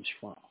comes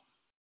from.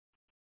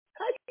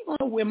 How you going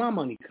to know where my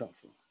money comes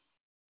from?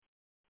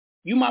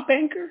 You my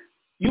banker?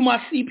 You my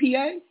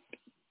CPA?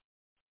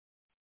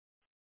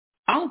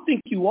 I don't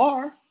think you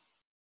are,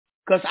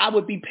 because I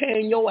would be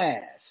paying your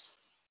ass.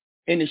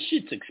 And the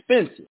shit's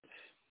expensive.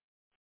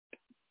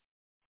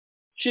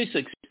 Shit's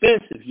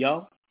expensive,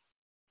 yo.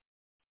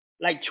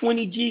 Like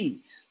 20 G's.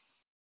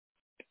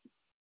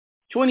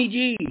 20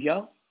 G's,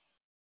 yo.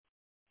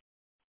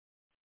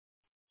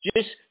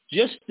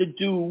 Just to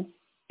do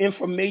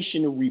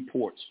informational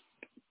reports.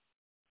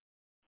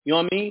 You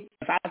know what I mean?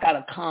 If I got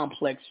a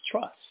complex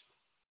trust.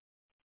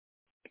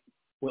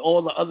 With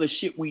all the other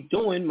shit we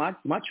doing, my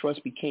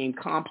trust became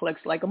complex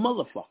like a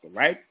motherfucker,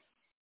 right?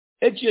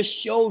 It just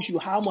shows you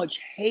how much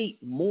hate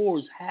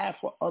Moors have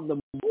for other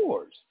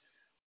Moors.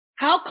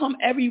 How come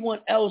everyone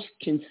else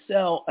can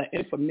sell an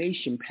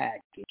information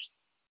package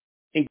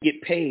and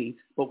get paid,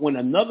 but when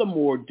another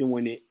Moor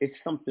doing it, it's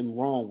something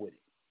wrong with it?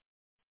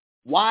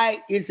 Why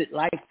is it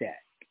like that?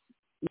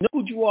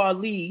 Nuju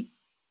Ali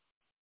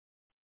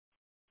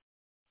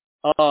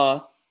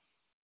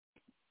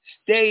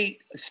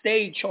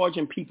stayed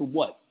charging people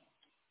what?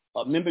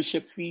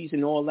 Membership fees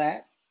and all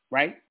that,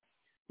 right?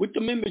 With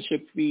the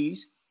membership fees,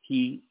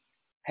 he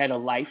had a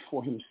life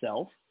for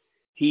himself.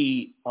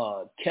 He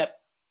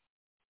kept,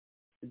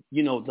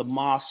 the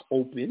mosque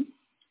open.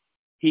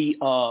 He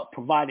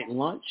provided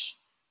lunch,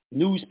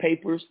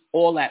 newspapers,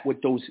 all that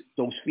with those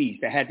fees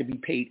that had to be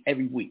paid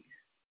every week.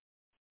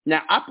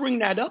 Now, I bring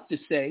that up to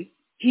say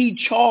he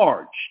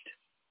charged.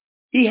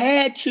 He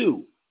had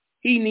to.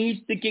 He needs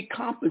to get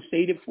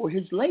compensated for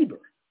his labor.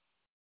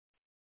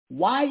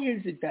 Why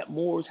is it that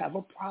Moors have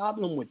a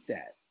problem with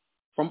that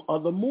from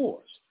other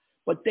Moors?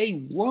 But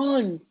they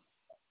run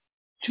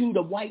to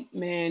the white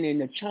man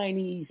and the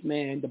Chinese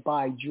man to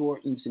buy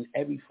Jordans and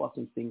every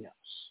fucking thing else.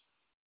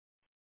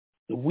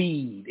 The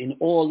weed and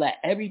all that,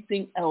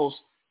 everything else,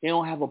 they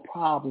don't have a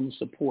problem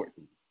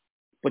supporting.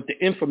 But the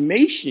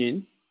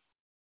information,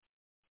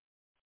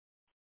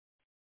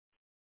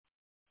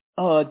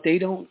 they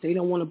don't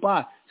want to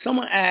buy.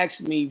 Someone asked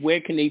me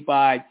where can they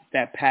buy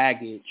that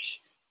package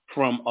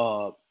from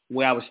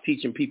where I was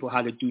teaching people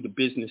how to do the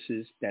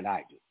businesses that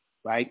I do,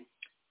 right?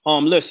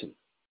 Listen,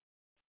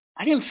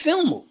 I didn't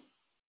film them.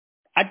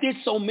 I did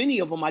so many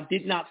of them, I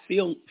did not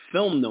film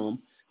them,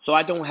 so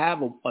I don't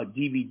have a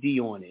DVD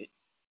on it.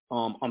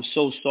 I'm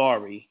so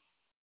sorry.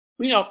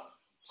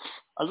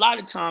 A lot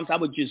of times I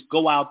would just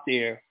go out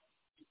there,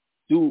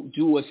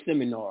 do a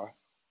seminar,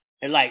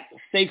 and like,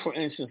 say for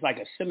instance, like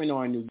a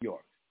seminar in New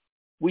York,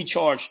 we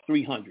charge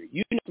 $300.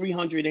 You know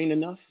 $300 ain't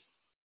enough?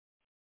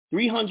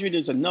 $300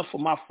 is enough for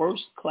my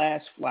first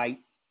class flight,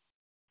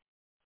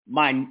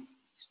 my 4-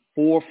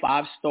 or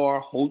 5-star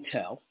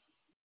hotel,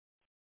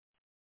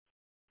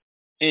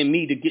 and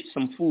me to get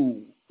some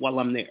food while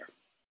I'm there,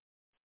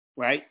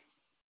 right?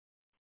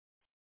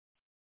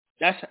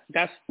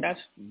 That's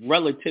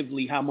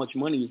relatively how much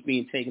money is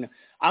being taken.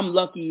 I'm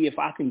lucky if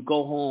I can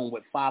go home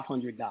with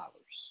 $500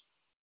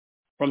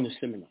 from the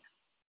seminar,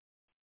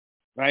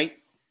 right?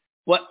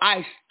 But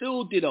I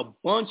still did a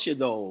bunch of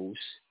those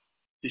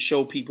to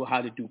show people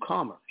how to do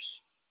commerce,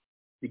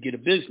 to get a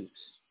business,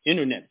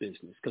 internet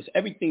business, because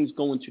everything's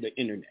going to the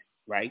internet,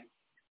 right?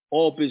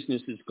 All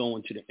business is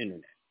going to the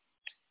internet.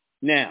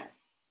 Now,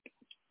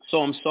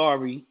 so I'm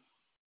sorry,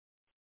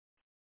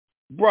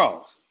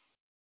 bro.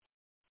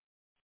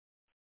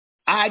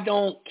 I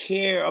don't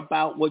care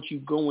about what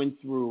you're going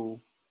through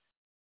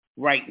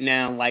right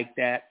now like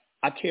that.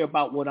 I care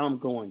about what I'm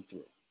going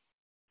through.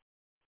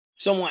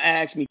 Someone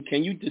asked me,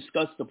 can you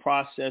discuss the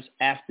process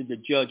after the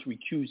judge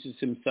recuses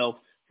himself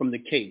from the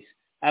case?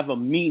 I have a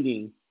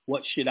meeting.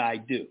 What should I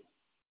do?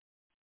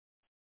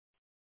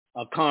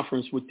 A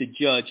conference with the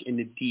judge and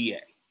the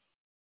DA.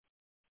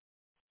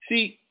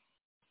 See,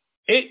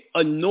 it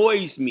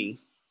annoys me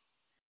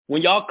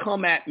when y'all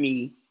come at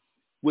me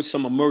with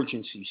some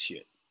emergency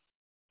shit.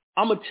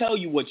 I'm going to tell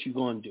you what you're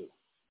going to do.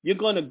 You're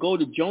going to go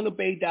to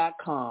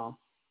jonahbay.com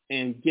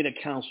and get a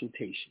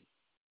consultation.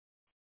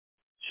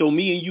 So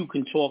me and you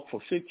can talk for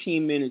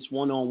 15 minutes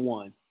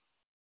one-on-one,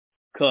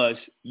 because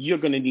you're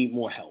going to need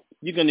more help.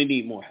 You're going to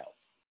need more help.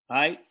 All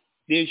right?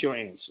 There's your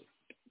answer.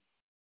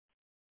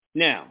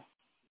 Now,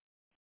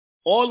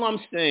 all I'm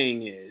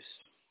saying is,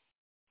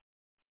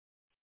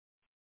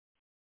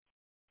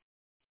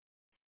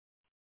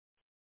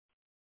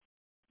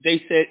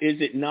 they said,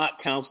 is it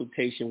not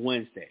consultation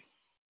Wednesday?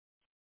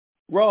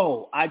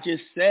 Bro, I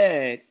just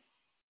said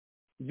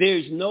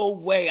there's no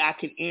way I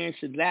can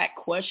answer that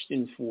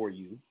question for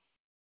you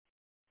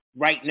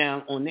right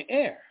now on the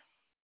air.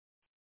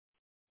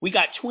 We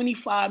got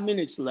 25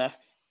 minutes left,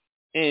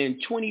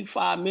 and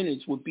 25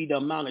 minutes would be the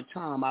amount of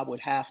time I would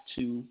have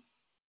to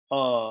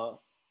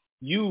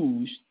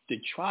use to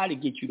try to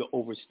get you to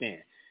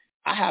overstand.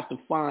 I have to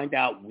find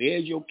out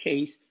where's your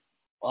case,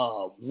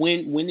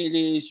 when it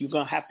is you're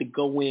going to have to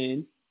go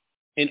in,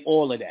 and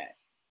all of that.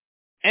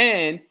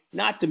 And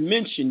not to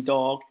mention,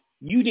 dog,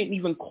 you didn't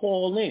even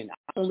call in.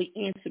 I only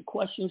answer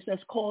questions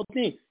that's called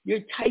in.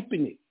 You're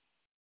typing it.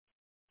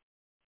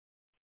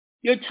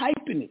 You're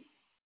typing it.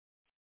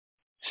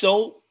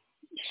 So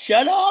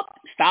shut up,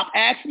 stop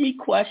asking me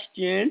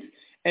questions,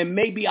 and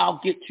maybe I'll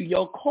get to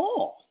your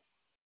call.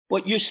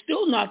 But you're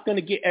still not going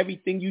to get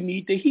everything you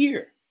need to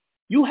hear.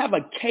 You have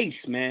a case,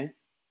 man.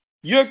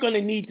 You're going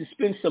to need to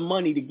spend some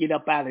money to get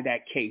up out of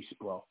that case,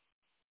 bro.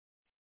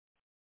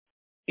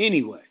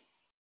 Anyway,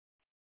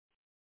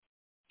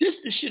 this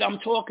is the shit I'm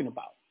talking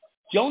about.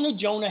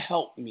 Jonah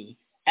helped me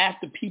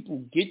after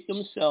people get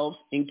themselves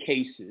in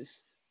cases,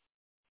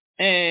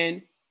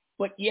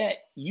 but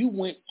yet you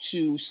went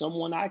to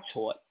someone I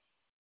taught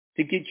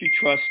to get your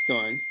trust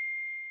done,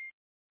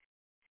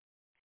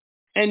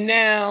 and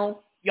now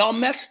y'all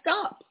messed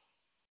up.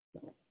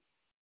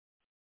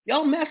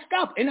 Y'all messed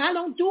up, and I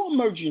don't do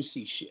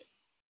emergency shit.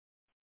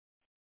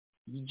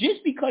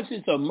 Just because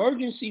it's an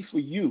emergency for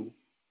you,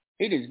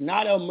 it is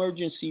not an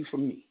emergency for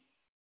me.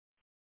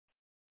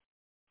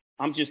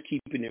 I'm just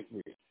keeping it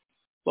real.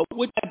 But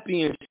with that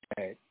being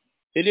said,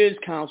 it is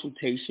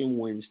Consultation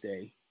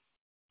Wednesday.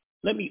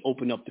 Let me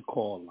open up the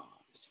call lines.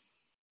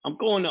 I'm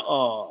going to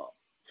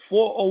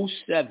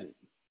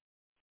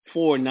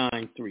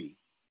 407-493.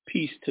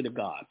 Peace to the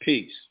God.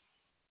 Peace.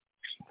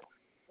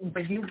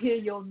 When you hear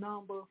your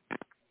number,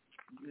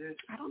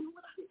 I don't know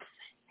what I'm saying.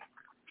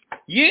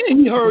 Yeah,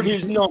 he heard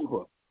his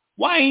number.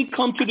 Why ain't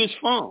come to this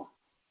phone?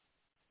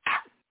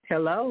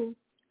 Hello?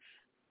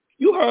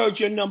 You heard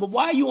your number.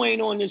 Why you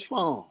ain't on this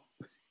phone?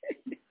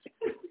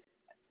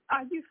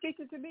 Are you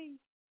speaking to me?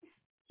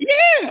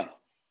 Yeah.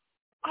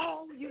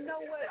 Oh, you know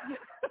what?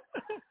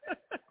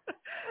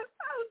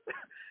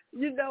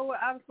 You know what?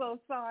 I'm so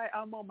sorry.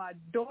 I'm on my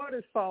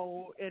daughter's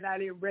phone, and I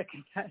didn't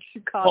recognize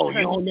you calling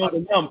her. Oh, you don't know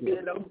the number.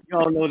 You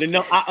don't know the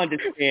number. I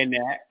understand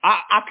that.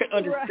 I can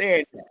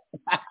understand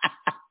that.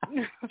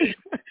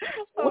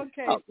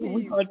 Okay. What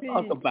we going to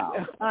talk about?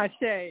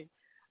 Ashe.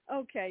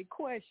 Okay,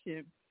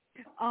 question.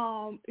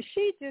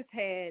 She just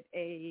had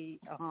a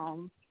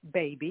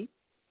baby,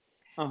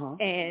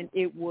 and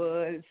it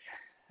was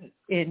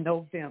in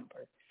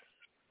November.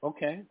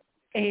 Okay.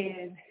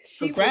 And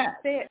she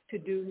Congrats. was set to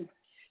do.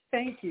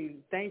 Thank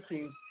you.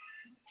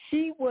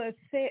 She was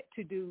set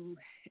to do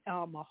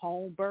a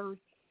home birth,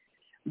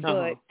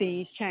 but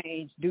things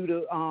changed due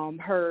to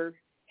her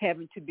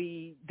having to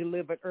be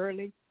delivered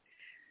early.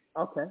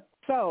 Okay.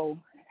 So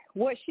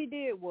what she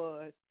did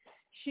was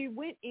she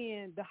went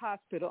in the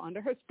hospital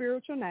under her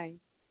spiritual name.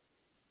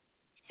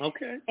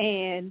 Okay.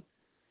 And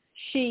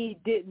she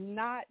did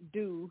not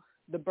do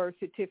the birth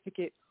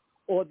certificate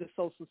or the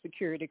Social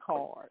Security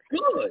card.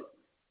 Good.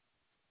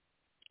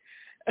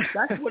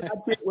 That's what I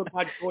did with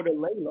my daughter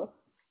Layla.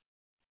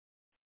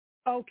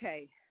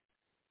 Okay.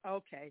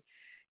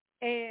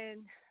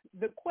 And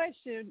the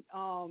question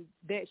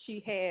that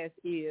she has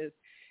is,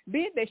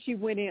 being that she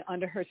went in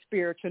under her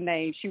spiritual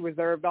name, she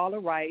reserved all the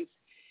rights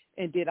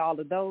and did all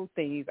of those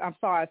things. I'm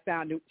sorry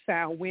I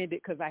sound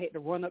winded because I had to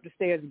run up the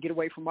stairs and get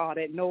away from all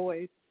that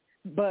noise.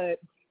 But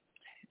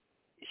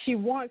she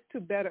wants to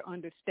better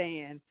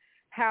understand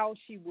how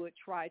she would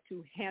try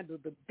to handle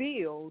the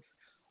bills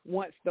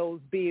once those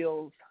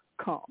bills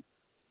come.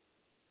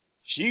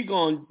 She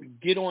going to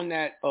get on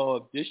that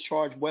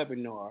discharge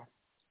webinar,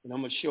 and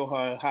I'm going to show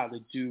her how to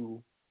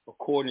do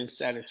according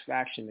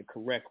satisfaction the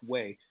correct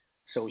way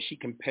so she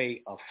can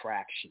pay a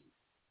fraction.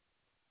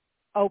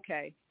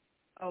 Okay.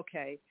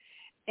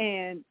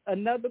 And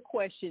another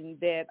question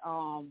that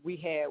we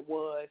had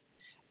was,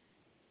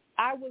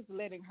 I was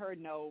letting her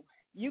know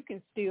you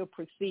can still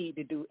proceed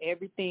to do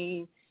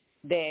everything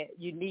that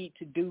you need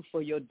to do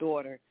for your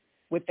daughter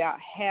without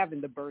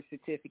having the birth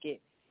certificate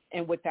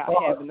and without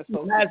having the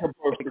Social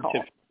Security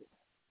card.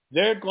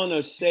 They're going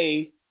to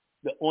say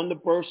that on the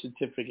birth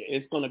certificate,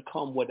 it's going to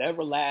come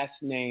whatever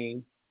last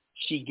name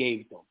she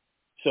gave them.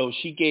 So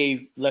she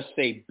gave, let's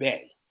say,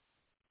 Bay,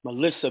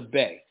 Melissa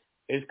Bay.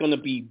 It's going to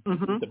be,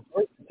 the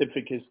birth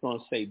certificate is going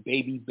to say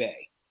Baby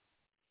Bay.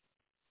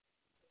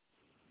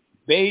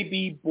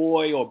 Baby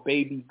boy or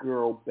baby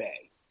girl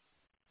Bay.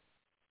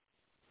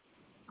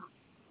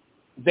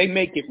 They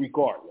make it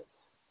regardless.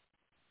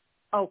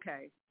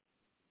 Okay.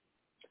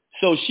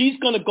 So she's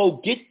going to go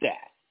get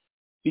that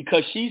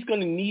because she's going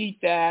to need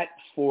that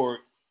for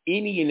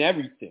any and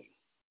everything,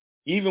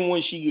 even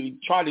when she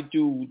try to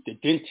do the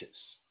dentist.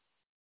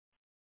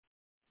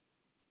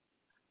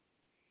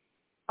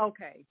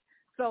 Okay.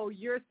 So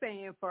you're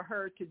saying for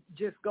her to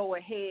just go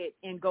ahead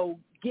and go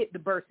get the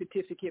birth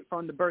certificate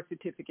from the birth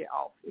certificate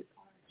office?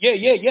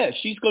 Yeah.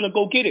 She's going to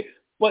go get it.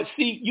 But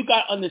see, you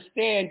got to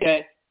understand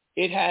that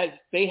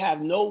they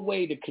have no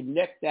way to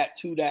connect that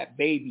to that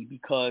baby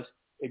because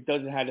it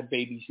doesn't have the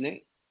baby's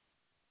name.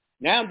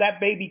 Now that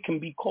baby can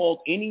be called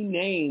any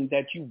name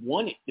that you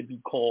want it to be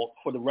called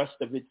for the rest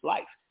of its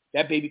life.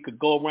 That baby could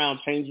go around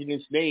changing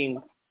its name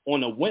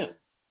on a whim.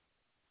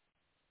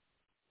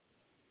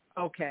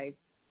 Okay,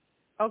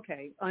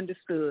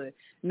 understood.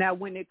 Now,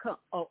 when it comes,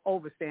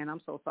 overstand,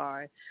 I'm so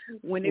sorry.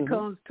 When it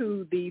comes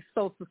to the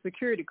Social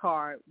Security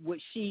card, would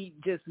she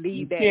just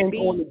leave that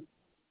be?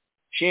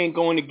 She ain't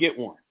going to get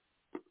one.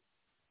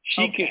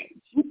 She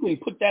can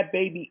put that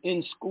baby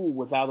in school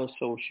without a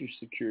Social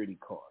Security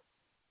card.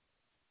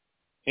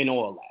 and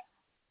all that.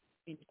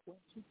 Any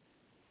questions?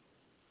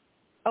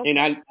 Okay. And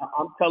I'm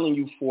telling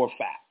you for a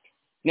fact.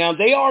 Now,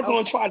 they are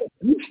going to try to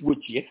beef with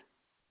you,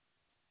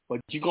 but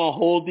you're going to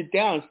hold it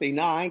down and say,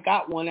 nah, I ain't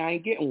got one, I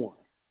ain't getting one.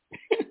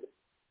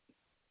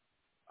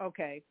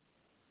 Okay.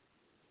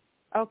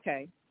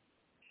 Okay.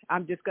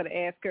 I'm just going to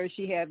ask her if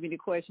she have any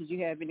questions.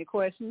 You have any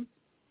questions?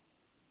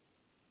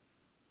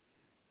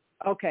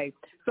 Okay.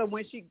 So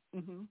when she so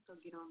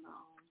get on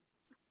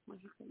the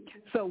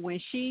so when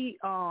she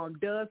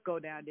does go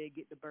down there and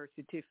get the birth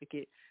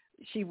certificate,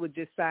 she would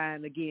just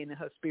sign again in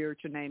her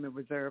spiritual name and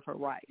reserve her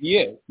right.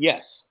 Yeah.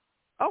 Yes.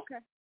 Okay.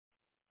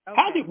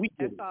 How did we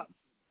do it?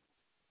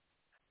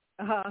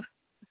 I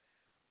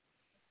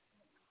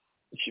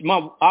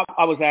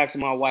was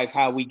asking my wife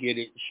how we get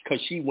it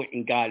because she went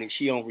and got it.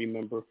 She don't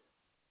remember.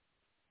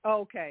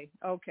 Okay.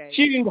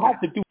 She didn't have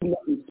to do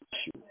nothing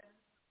special.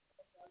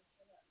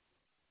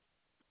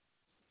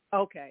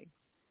 Okay.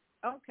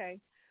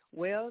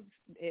 Well,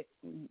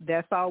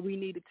 that's all we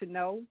needed to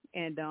know.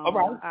 And all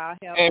right. I'll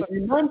have and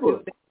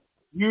remember,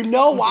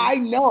 I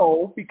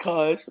know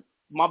because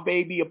my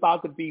baby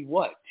about to be,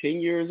 10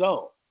 years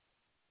old?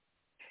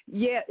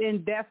 Yeah,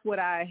 and that's what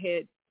I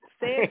had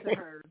said to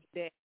her,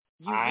 that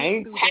you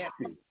went through that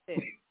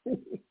process.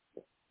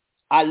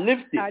 I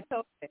lived it. I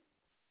told her.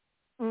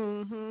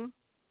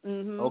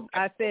 Okay.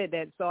 I said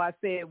that. So I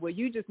said, well,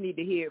 you just need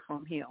to hear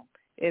from him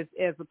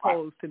as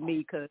opposed to me,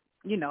 because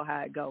you know how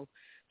it goes.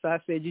 So I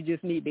said, you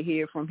just need to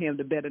hear from him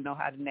to better know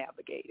how to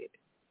navigate it.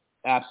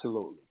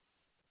 Absolutely.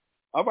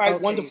 All right.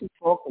 Okay. Wonderful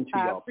talking to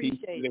y'all. Peace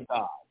to the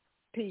God.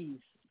 Peace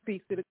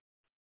to the.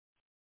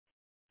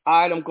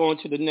 All right. I'm going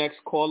to the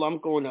next call. I'm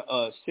going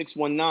to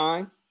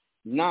 619-946.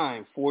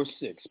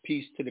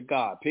 Peace to the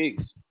God. Peace.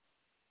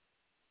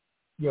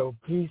 Yo,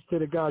 peace to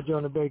the God,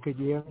 Jonah Baker.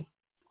 You hear me?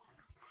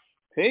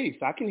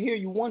 Peace. I can hear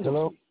you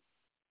wonderfully.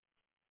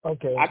 Hello?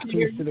 Okay. I can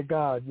hear you. Peace to the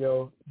God,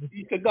 yo.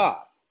 Peace to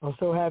God. I'm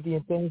so happy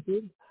and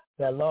thankful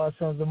that large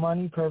sums of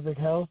money, perfect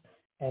health,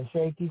 and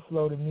safety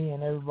flow to me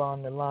and everybody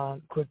on the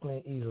line quickly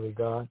and easily,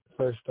 God,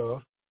 first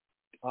off.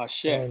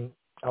 And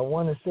I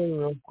want to say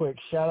real quick,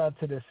 shout out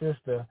to the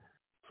sister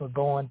for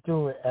going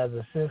through it as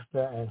a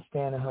sister and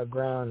standing her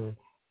ground and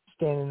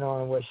standing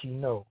on what she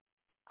know.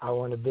 I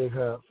want to big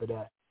her up for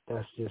that.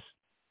 That's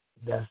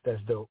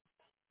dope.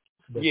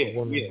 That's a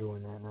woman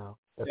doing that now.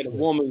 And a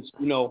woman's,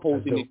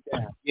 holding it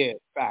down. Yeah,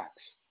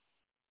 facts.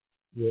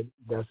 Yeah,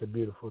 that's a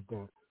beautiful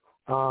thing.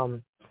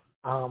 I'm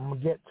going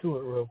to get to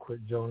it real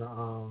quick,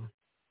 Jonah.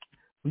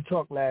 We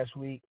talked last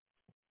week.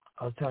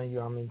 I was telling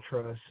you I'm in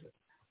trust,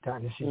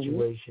 got in a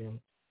situation,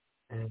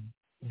 and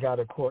got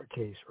a court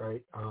case,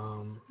 right?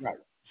 Right.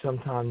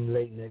 Sometime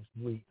late next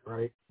week,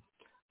 right?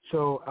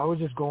 So I was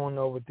just going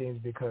over things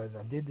because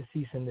I did the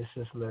cease and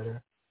desist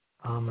letter.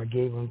 I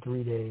gave them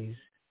 3 days.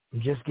 I'm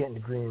just getting the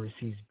green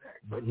receipts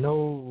back, but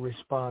no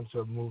response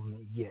or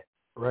movement yet,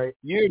 right?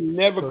 You're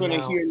never going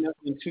to hear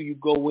nothing until you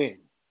go in.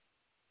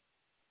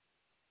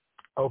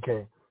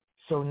 Okay.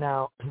 So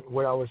now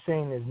what I was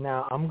saying is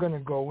now I'm going to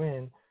go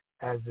in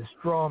as the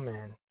straw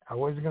man. I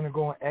wasn't going to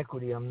go in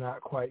equity. I'm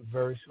not quite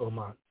versed, or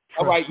my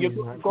all right, you're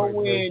going to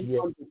go in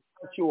on the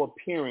special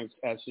appearance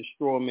as a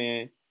straw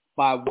man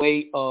by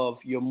way of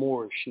your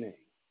Moorish name.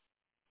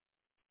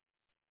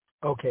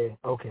 Okay.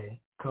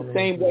 The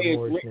same way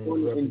it's written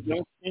on the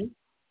injunction.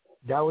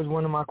 That was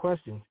one of my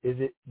questions. Is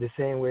it the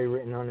same way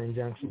written on the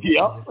injunction?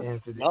 Yep.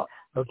 Answered it. Yep.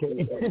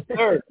 Okay.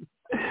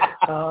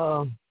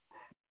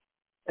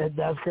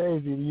 That's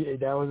crazy.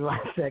 That was my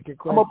second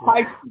question. I'm a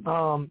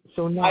Pisces.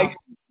 So now, Pisces,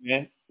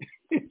 man.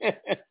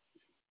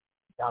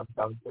 that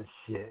was the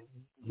shit.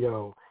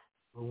 Yo,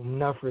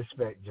 enough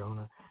respect,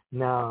 Jonah.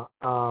 Now,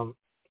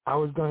 I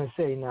was going to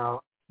say,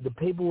 now, the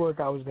paperwork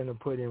I was going to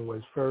put in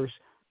was first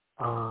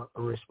a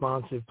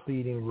responsive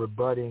pleading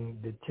rebutting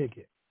the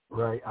ticket,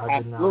 right? I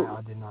did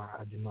not.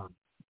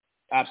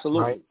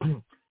 Absolutely.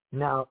 Right?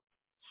 Now,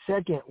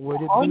 second, would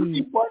it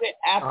only be... what it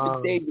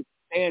affidavit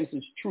stands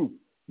as truth.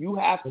 You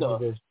have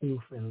to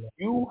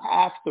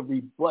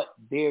rebut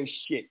their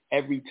shit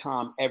every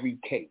time, every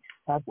case.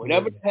 Absolutely.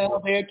 Whatever the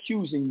hell they're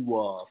accusing you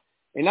of,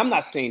 and I'm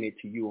not saying it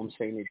to you, I'm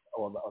saying it to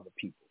all the other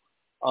people.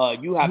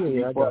 You have to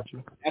rebut.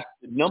 That's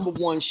the number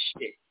one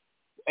shit.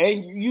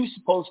 And you're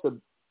supposed to,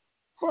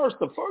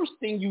 the first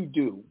thing you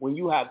do when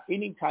you have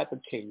any type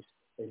of case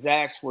is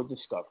ask for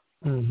discovery.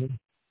 Mm-hmm.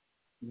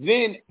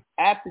 Then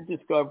after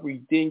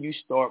discovery, then you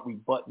start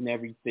rebutting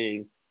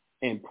everything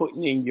and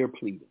putting in your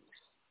pleadings.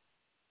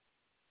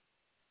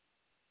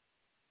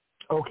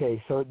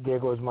 Okay, so there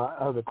goes my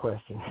other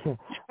question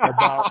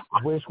about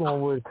which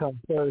one would come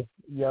first.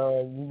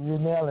 Yo, you're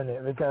nailing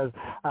it, because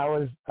I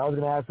was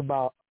going to ask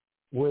about,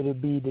 would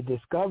it be the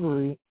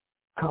discovery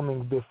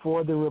coming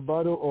before the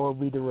rebuttal, or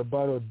be the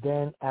rebuttal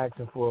then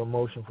asking for a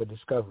motion for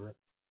discovery?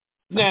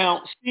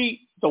 Now,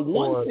 see, the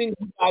one thing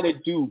you got to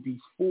do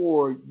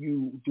before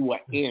you do an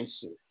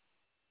answer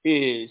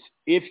is,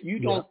 if you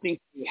don't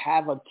think you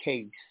have a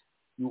case,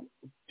 you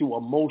do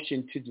a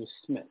motion to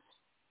dismiss.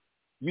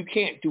 You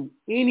can't do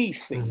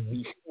anything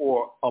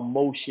before a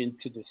motion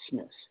to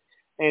dismiss.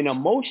 And a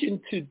motion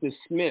to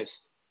dismiss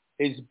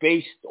is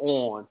based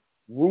on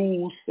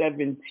Rule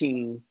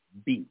 17B.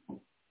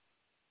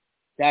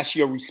 That's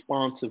your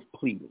responsive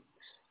pleadings,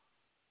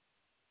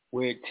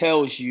 where it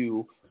tells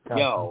you,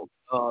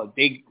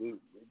 they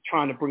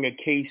trying to bring a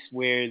case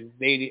where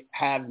they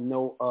have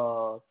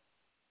no,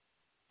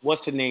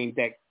 what's the name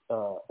that,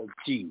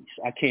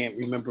 I can't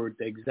remember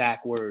the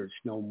exact words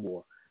no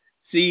more.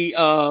 See,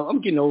 I'm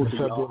getting older,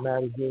 y'all.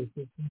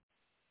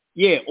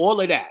 Yeah,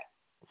 all of that.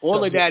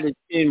 All of that is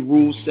in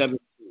Rule 17.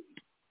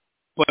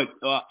 But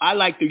I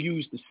like to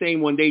use the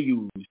same one they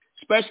use.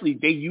 Especially,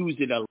 they use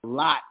it a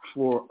lot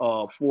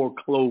for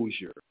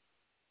foreclosure.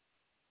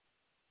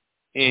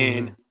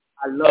 And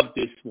I love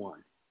this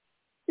one.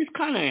 It's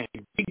kind of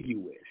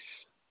ambiguous.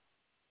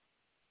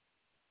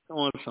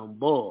 On some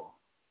bull.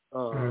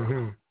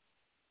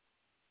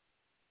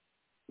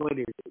 What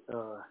is it?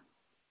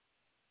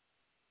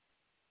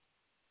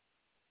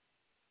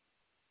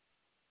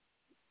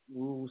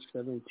 Rule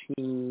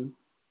 17B.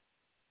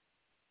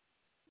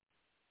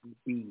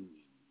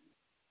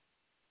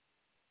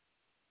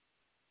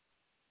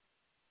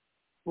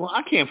 Well,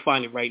 I can't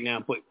find it right now,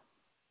 but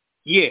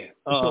yeah. It's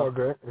all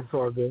good.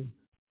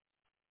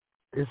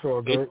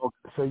 So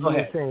you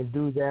were saying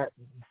do that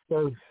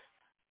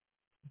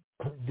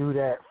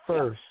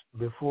first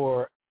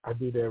before I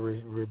do that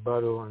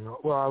rebuttal. And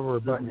I'm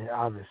rebutting it,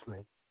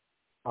 obviously,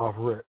 off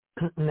rip.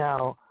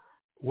 Now,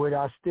 would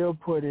I still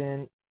put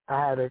in,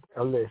 I had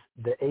a list,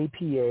 the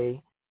APA,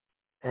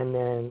 and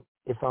then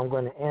if I'm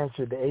going to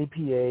answer the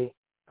APA,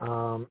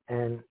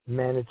 and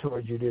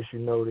mandatory judicial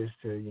notice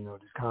to,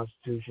 this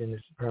Constitution, the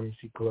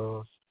Supremacy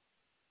Clause,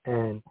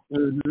 and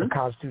the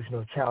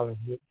constitutional challenge,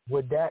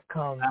 would that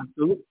come?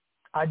 Absolutely.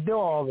 I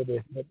know all of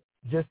this, but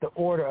just the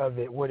order of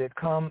it, would it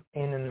come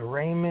in an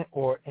arraignment,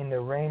 or in the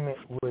arraignment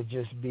would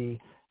just be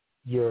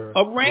your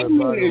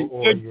arraignment?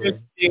 You're just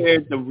there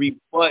to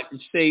rebut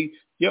and say,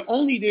 you're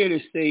only there to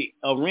say,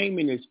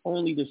 arraignment is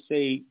only to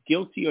say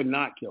guilty or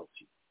not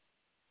guilty.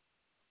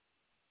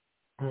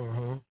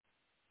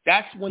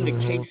 That's when the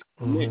case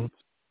commenced.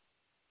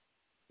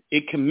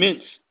 It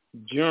commenced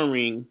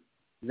during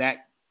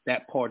that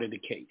part of the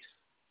case.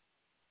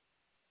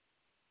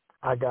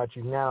 I got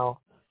you. Now,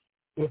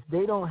 if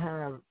they don't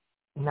have,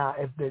 in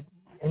the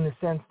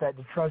sense that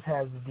the trust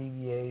has the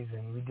DVAs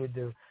and we did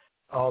the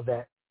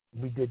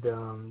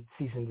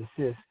cease and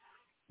desist.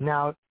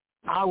 Now,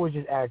 I was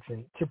just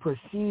asking, to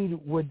proceed,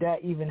 would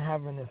that even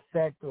have an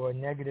effect or a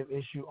negative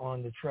issue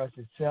on the trust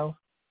itself,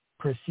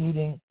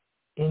 proceeding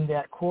in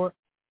that court?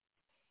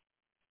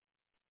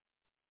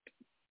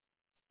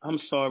 I'm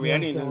sorry, I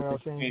didn't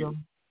understand.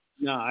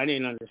 No, I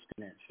didn't understand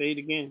that. Say it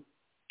again.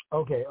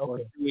 Okay.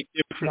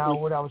 Now,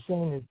 what I was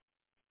saying is,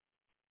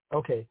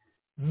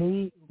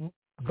 me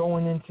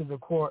going into the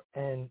court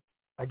and,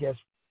 I guess,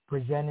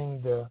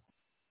 presenting the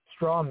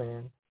straw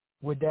man,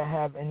 would that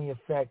have any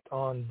effect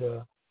on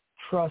the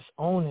trust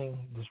owning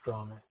the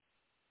straw man?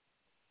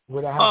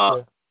 Would I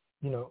have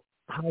to,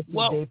 how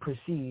should they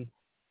proceed?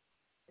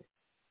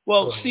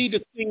 Well, see,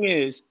 the thing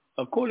is,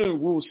 according to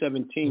Rule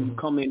 17, you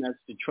come in as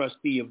the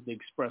trustee of the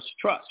express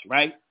trust,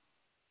 right?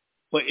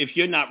 But if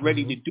you're not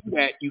ready to do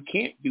that, you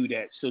can't do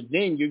that. So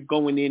then you're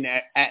going in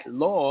at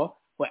law,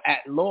 but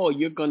at law,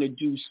 you're going to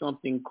do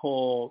something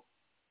called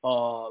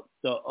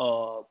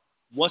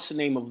what's the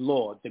name of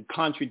law? The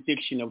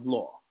contradiction of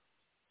law.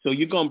 So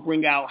you're going to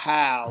bring out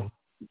how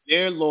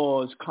their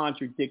laws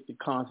contradict the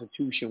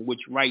Constitution,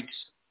 which your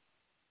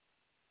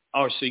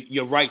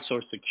rights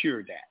are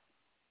secured at.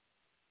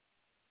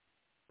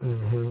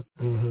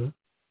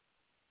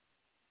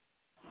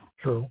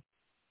 True.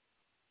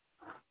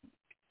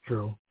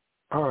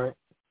 All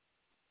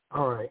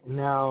right.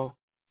 Now,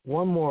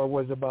 one more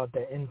was about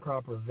the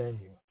improper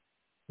venue.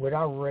 Would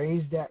I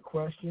raise that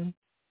question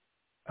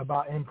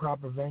about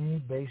improper venue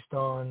based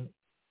on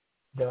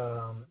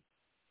the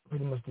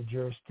pretty much the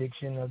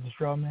jurisdiction of the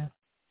straw man?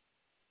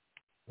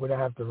 Would I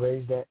have to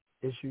raise that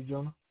issue,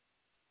 Jonah?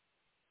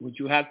 Would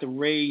you have to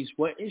raise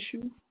what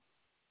issue?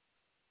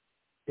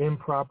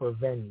 Improper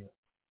venue.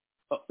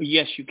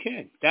 Yes, you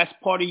can. That's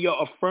part of your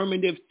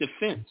affirmative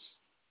defense.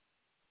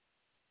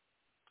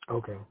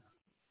 Okay,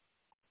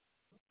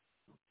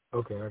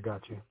 I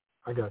got you.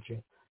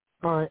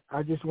 All right,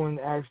 I just wanted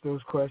to ask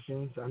those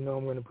questions. I know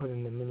I'm going to put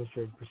in the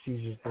Administrative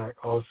Procedures Act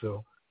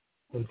also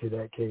into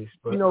that case.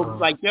 But,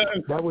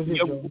 that was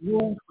your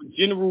rule for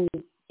general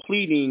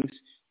pleadings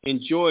in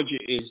Georgia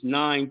is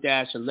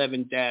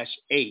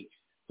 9-11-8.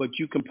 But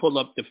you can pull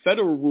up the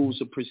Federal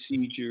Rules of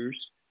Procedures,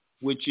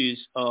 which is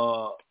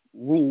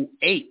Rule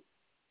 8,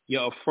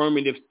 your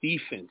affirmative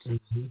defense.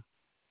 You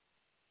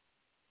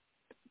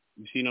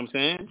see what I'm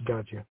saying?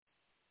 Gotcha.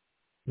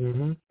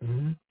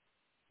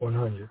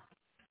 100.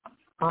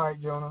 All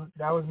right, Jonah.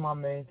 That was my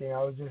main thing.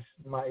 I was just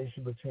my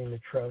issue between the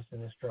trust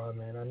and the straw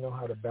man. I know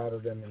how to battle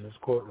them in this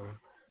courtroom,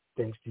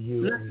 thanks to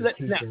you.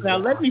 Now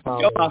let me show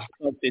y'all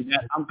something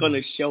that I'm going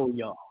to show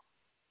y'all.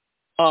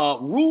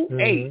 Rule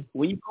 8,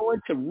 when you go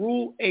into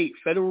Rule 8,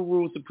 Federal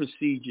Rules of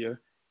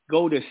Procedure,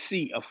 go to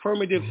C,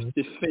 affirmative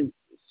defenses.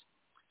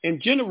 In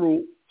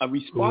general,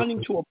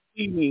 responding to a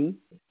pleading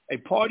A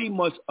party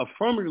must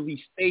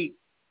affirmatively state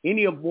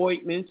any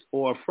avoidance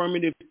or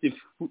affirmative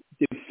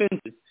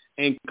defenses,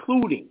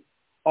 including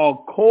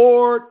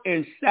accord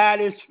and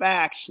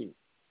satisfaction.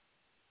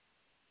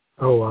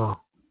 Oh,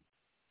 wow.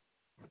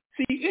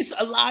 See, it's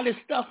a lot of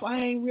stuff I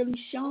ain't really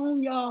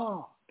shown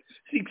y'all.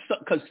 See,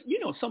 because,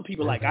 some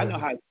people like, I know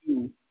how to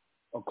do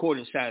accord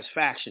and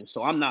satisfaction,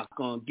 so I'm not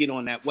going to get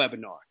on that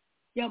webinar.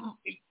 Yeah,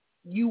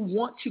 you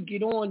want to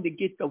get on to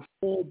get the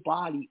full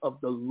body of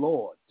the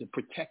Lord to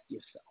protect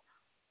yourself.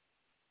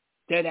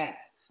 Dead ass.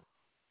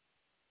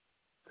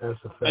 That's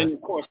a fact. And,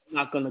 of course, I'm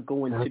not going to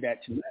go into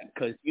that tonight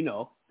because,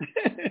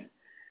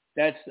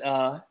 that's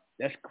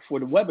for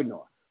the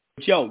webinar.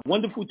 Joe,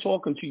 wonderful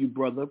talking to you,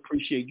 brother.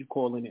 Appreciate you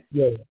calling in.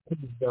 Yeah,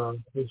 peace,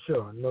 Don. For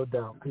sure. No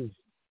doubt. Peace.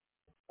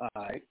 All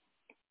right.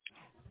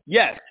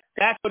 Yes,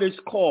 that's what it's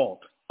called.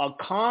 A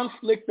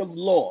conflict of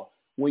law.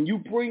 When you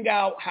bring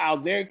out how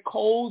their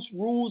codes,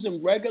 rules,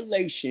 and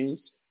regulations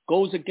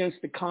goes against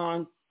the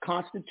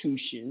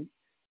Constitution,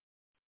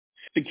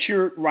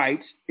 secured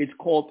rights, it's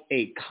called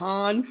a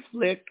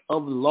conflict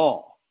of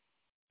law.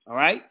 All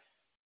right?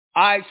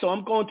 All right, so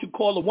I'm going to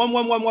call the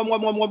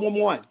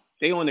 111111111.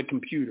 They on the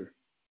computer.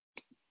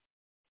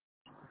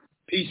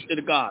 Peace to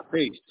the God.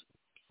 Peace.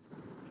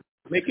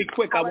 Make it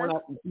quick. Hello? I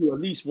want to do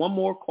at least one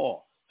more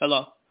call.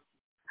 Hello?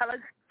 Hello?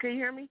 Can you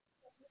hear me?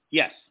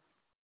 Yes.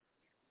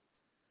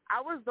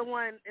 I was the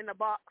one in the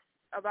box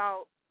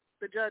about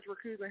the judge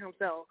recusing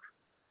himself.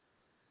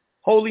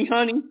 Holy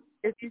honey?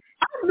 I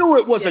knew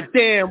it was a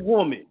damn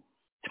woman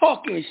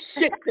talking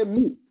shit to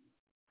me.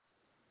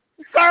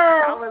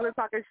 Girl. I wasn't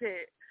talking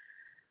shit.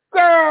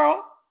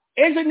 Girl,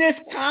 isn't this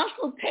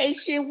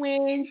consultation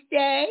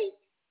Wednesday?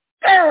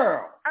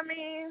 Girl. I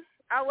mean,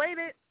 I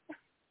waited.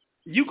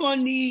 You're going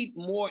to need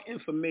more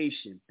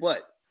information,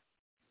 but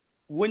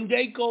when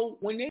you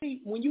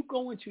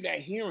go into that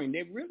hearing,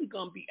 they're really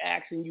going to be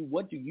asking you,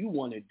 what do you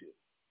want to do?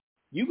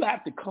 You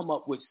have to come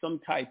up with some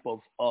type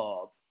of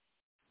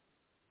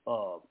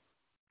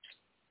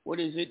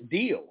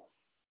deal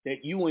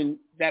that you and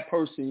that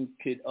person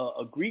could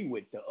agree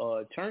with, the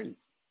attorney.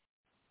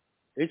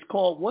 It's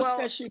called,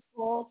 what's that shit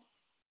called?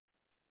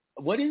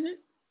 What is it?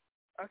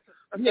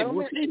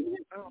 What's it?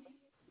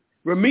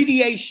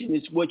 Remediation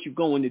is what you're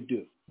going to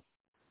do.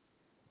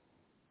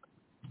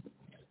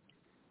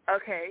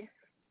 Okay.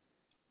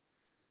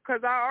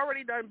 Because I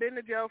already been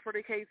to jail for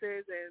the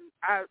cases, and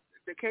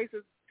the case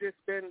has just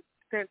been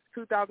since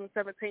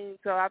 2017,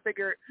 so I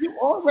figured... You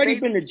already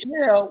been to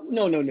jail?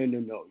 No.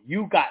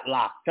 You got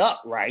locked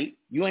up, right?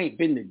 You ain't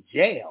been to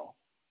jail.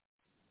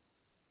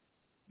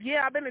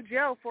 Yeah, I've been in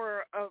jail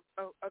for a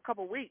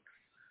couple weeks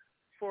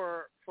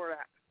for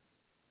that.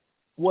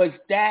 Was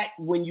that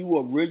when you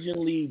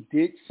originally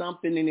did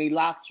something and they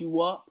locked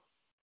you up?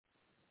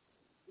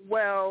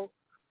 Well...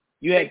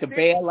 You had to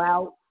bail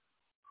out?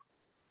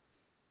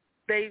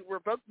 They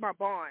revoked my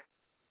bond.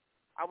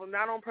 I was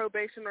not on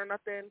probation or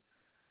nothing.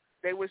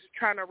 They was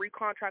trying to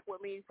recontract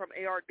with me from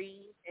ARD,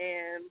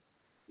 and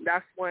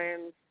that's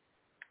when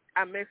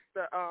I missed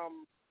the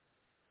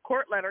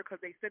court letter because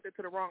they sent it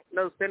to the wrong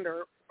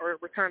sender or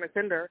return to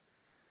sender.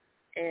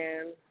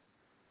 And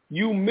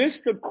you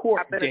missed the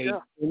court date,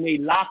 and they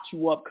locked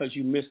you up because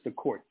you missed the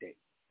court date.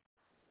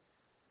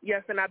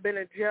 Yes, and I've been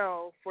in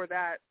jail for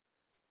that.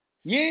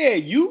 Yeah,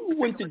 you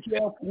went to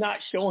jail for not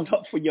showing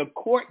up for your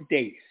court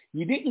date.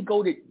 You didn't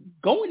going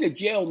to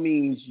jail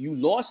means you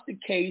lost the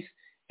case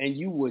and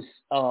you was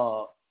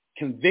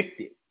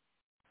convicted.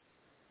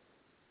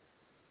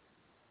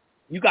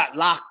 You got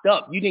locked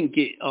up. You didn't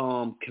get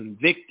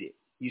convicted.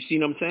 You see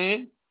what I'm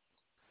saying?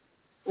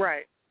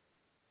 Right.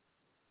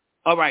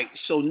 All right.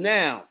 So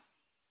now,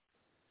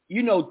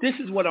 this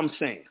is what I'm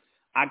saying.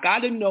 I got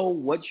to know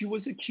what you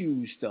was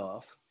accused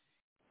of.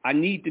 I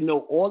need to know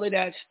all of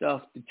that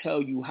stuff to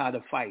tell you how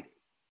to fight it.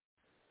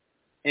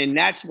 And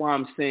that's why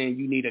I'm saying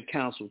you need a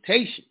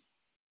consultation.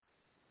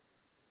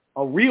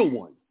 A real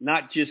one,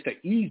 not just an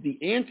easy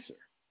answer.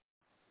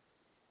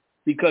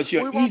 Because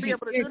we won't be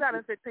able to do that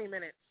in 15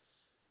 minutes.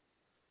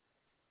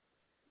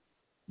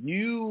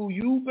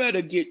 You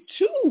better get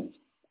 2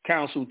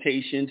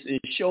 consultations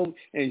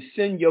and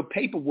send your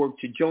paperwork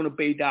to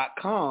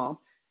jonahbay.com,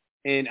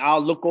 and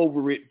I'll look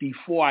over it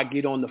before I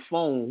get on the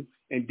phone,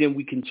 and then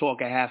we can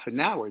talk a half an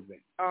hour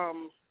then.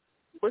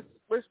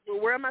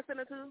 Where am I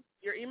sending to?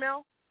 Your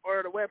email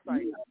or the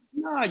website?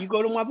 No, you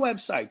go to my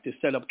website to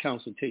set up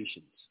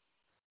consultations.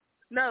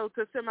 No,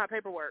 to send my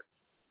paperwork.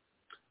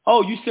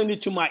 Oh, you send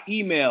it to my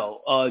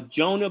email,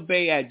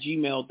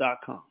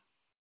 jonahbay@gmail.com.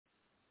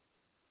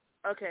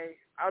 Okay,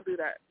 I'll do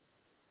that.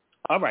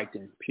 All right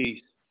then.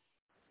 Peace.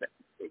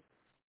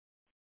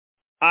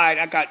 All right,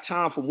 I got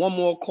time for one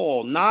more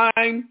call.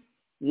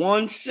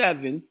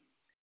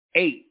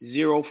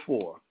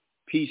 917-804.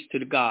 Peace to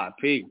the God.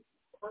 Peace.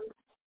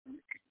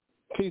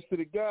 Peace to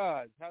the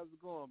gods. How's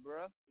it going,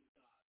 bro?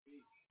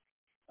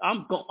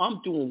 I'm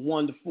doing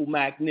wonderful,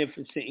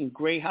 magnificent, and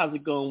great. How's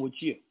it going with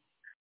you?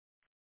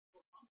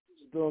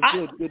 Doing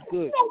good.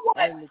 You know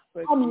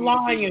what? I'm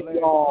lying,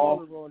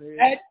 y'all.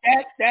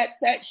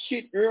 That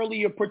shit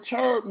earlier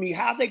perturbed me.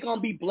 How they gonna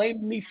be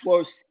blaming me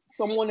for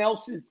someone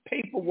else's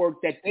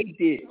paperwork that they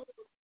did?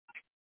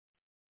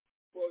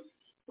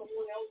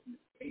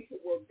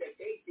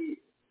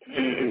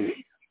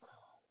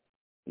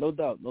 No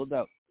doubt.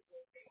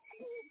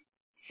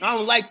 I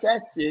don't like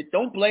that shit.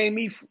 Don't blame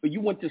me.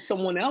 You went to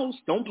someone else.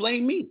 Don't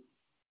blame me.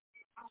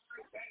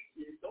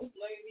 Don't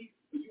blame me.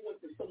 You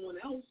went to someone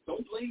else.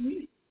 Don't blame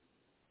me.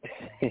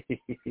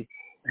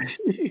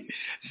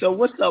 So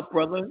what's up,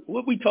 brother?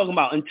 What we talking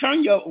about? And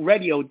turn your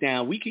radio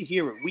down. We can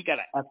hear it. We got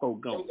an echo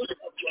going.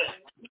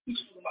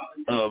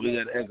 Oh, we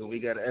got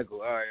an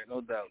echo. All right,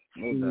 no doubt,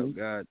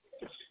 God.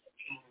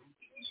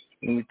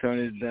 Let me turn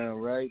this down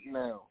right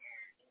now.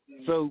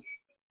 So,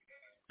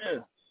 yeah,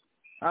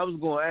 I was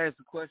going to ask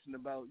a question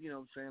about, you know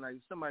what I'm saying, like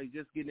somebody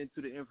just getting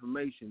into the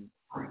information.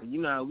 And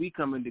you know how we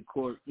come into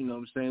court, you know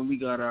what I'm saying, we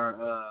got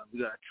our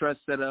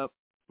trust set up,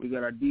 we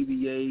got our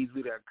DBAs,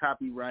 we got our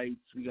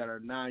copyrights, we got our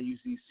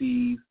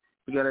non-UCCs,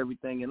 we got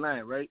everything in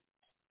line, right?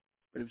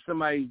 But if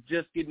somebody's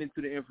just getting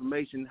into the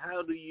information,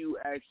 how do you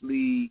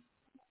actually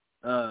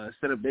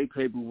set up their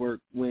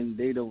paperwork when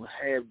they don't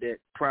have that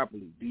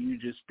properly? Do you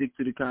just stick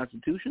to the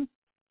Constitution?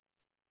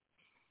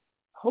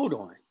 Hold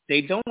on.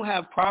 They don't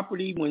have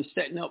property when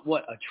setting up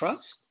what, a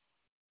trust?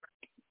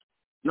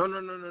 No.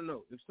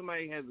 If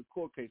somebody has a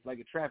court case, like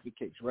a traffic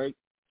case, right?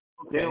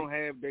 Okay. They don't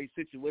have their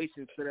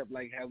situation set up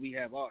like how we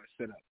have ours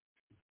set up.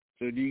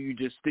 So do you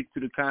just stick to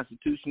the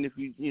Constitution if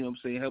you know what I'm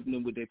saying, helping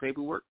them with their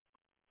paperwork?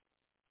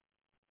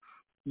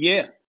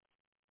 Yeah.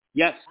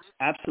 Yes,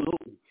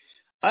 absolutely.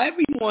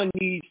 Everyone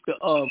needs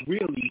to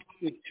really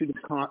stick to the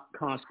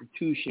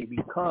Constitution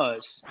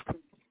because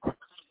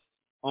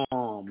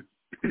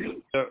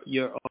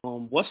your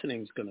what's the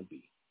name's gonna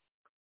be?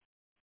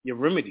 Your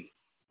remedy.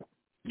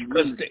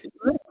 Because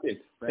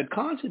the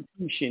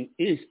Constitution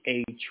is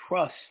a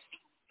trust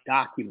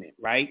document,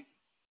 right?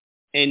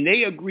 And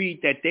they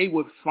agreed that they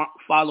would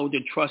follow the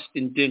trust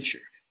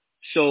indenture.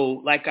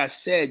 So, like I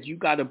said, you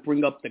got to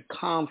bring up the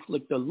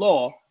conflict of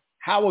law.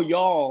 How are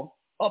y'all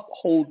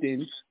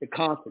upholding the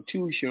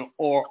Constitution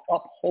or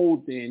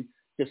upholding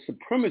the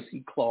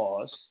supremacy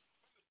clause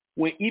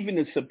when even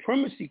the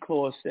supremacy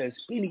clause says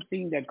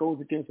anything that goes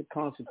against the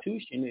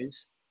Constitution is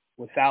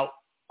without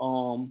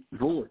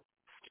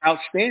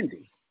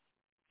outstanding?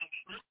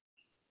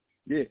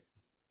 Yeah.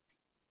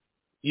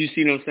 You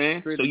see what I'm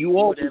saying? So you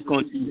always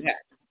going to do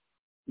that.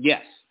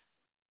 Yes.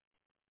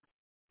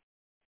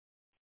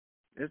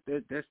 That's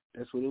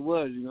what it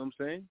was, you know what I'm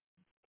saying?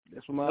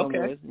 That's what mine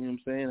was, you know what I'm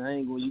saying? I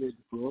ain't going to yield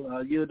the floor.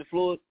 I'll yield the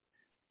floor.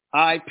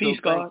 All right, peace,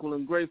 God. Thankful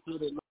and grateful.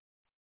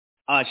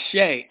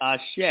 Ashe.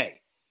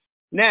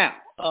 Now,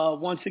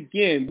 once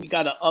again, we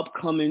got an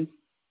upcoming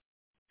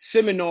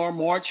seminar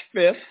March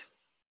 5th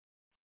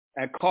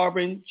at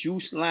Carbon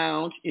Juice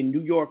Lounge in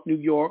New York.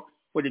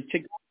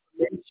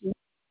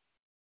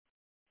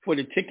 For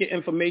the ticket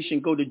information,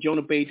 go to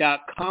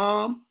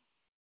jonahbey.com.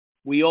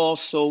 We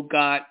also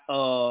got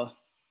a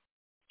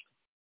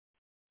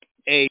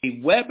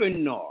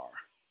webinar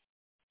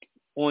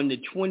on the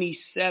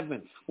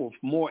 27th. For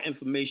more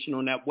information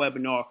on that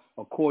webinar,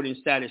 According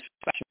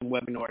Satisfaction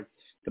webinar,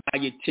 to buy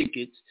your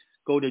tickets,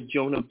 go to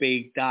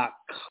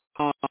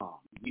jonahbey.com.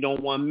 You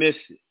don't want to miss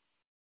it.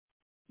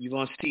 You're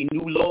going to see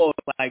new laws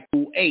like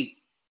Rule 8.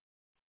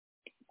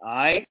 All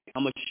right?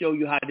 I'm going to show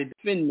you how to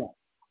defend that.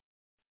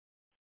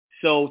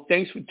 So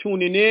thanks for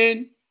tuning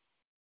in.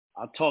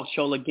 I'll talk to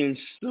y'all again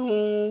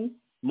soon,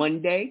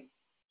 Monday.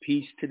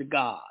 Peace to the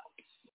God.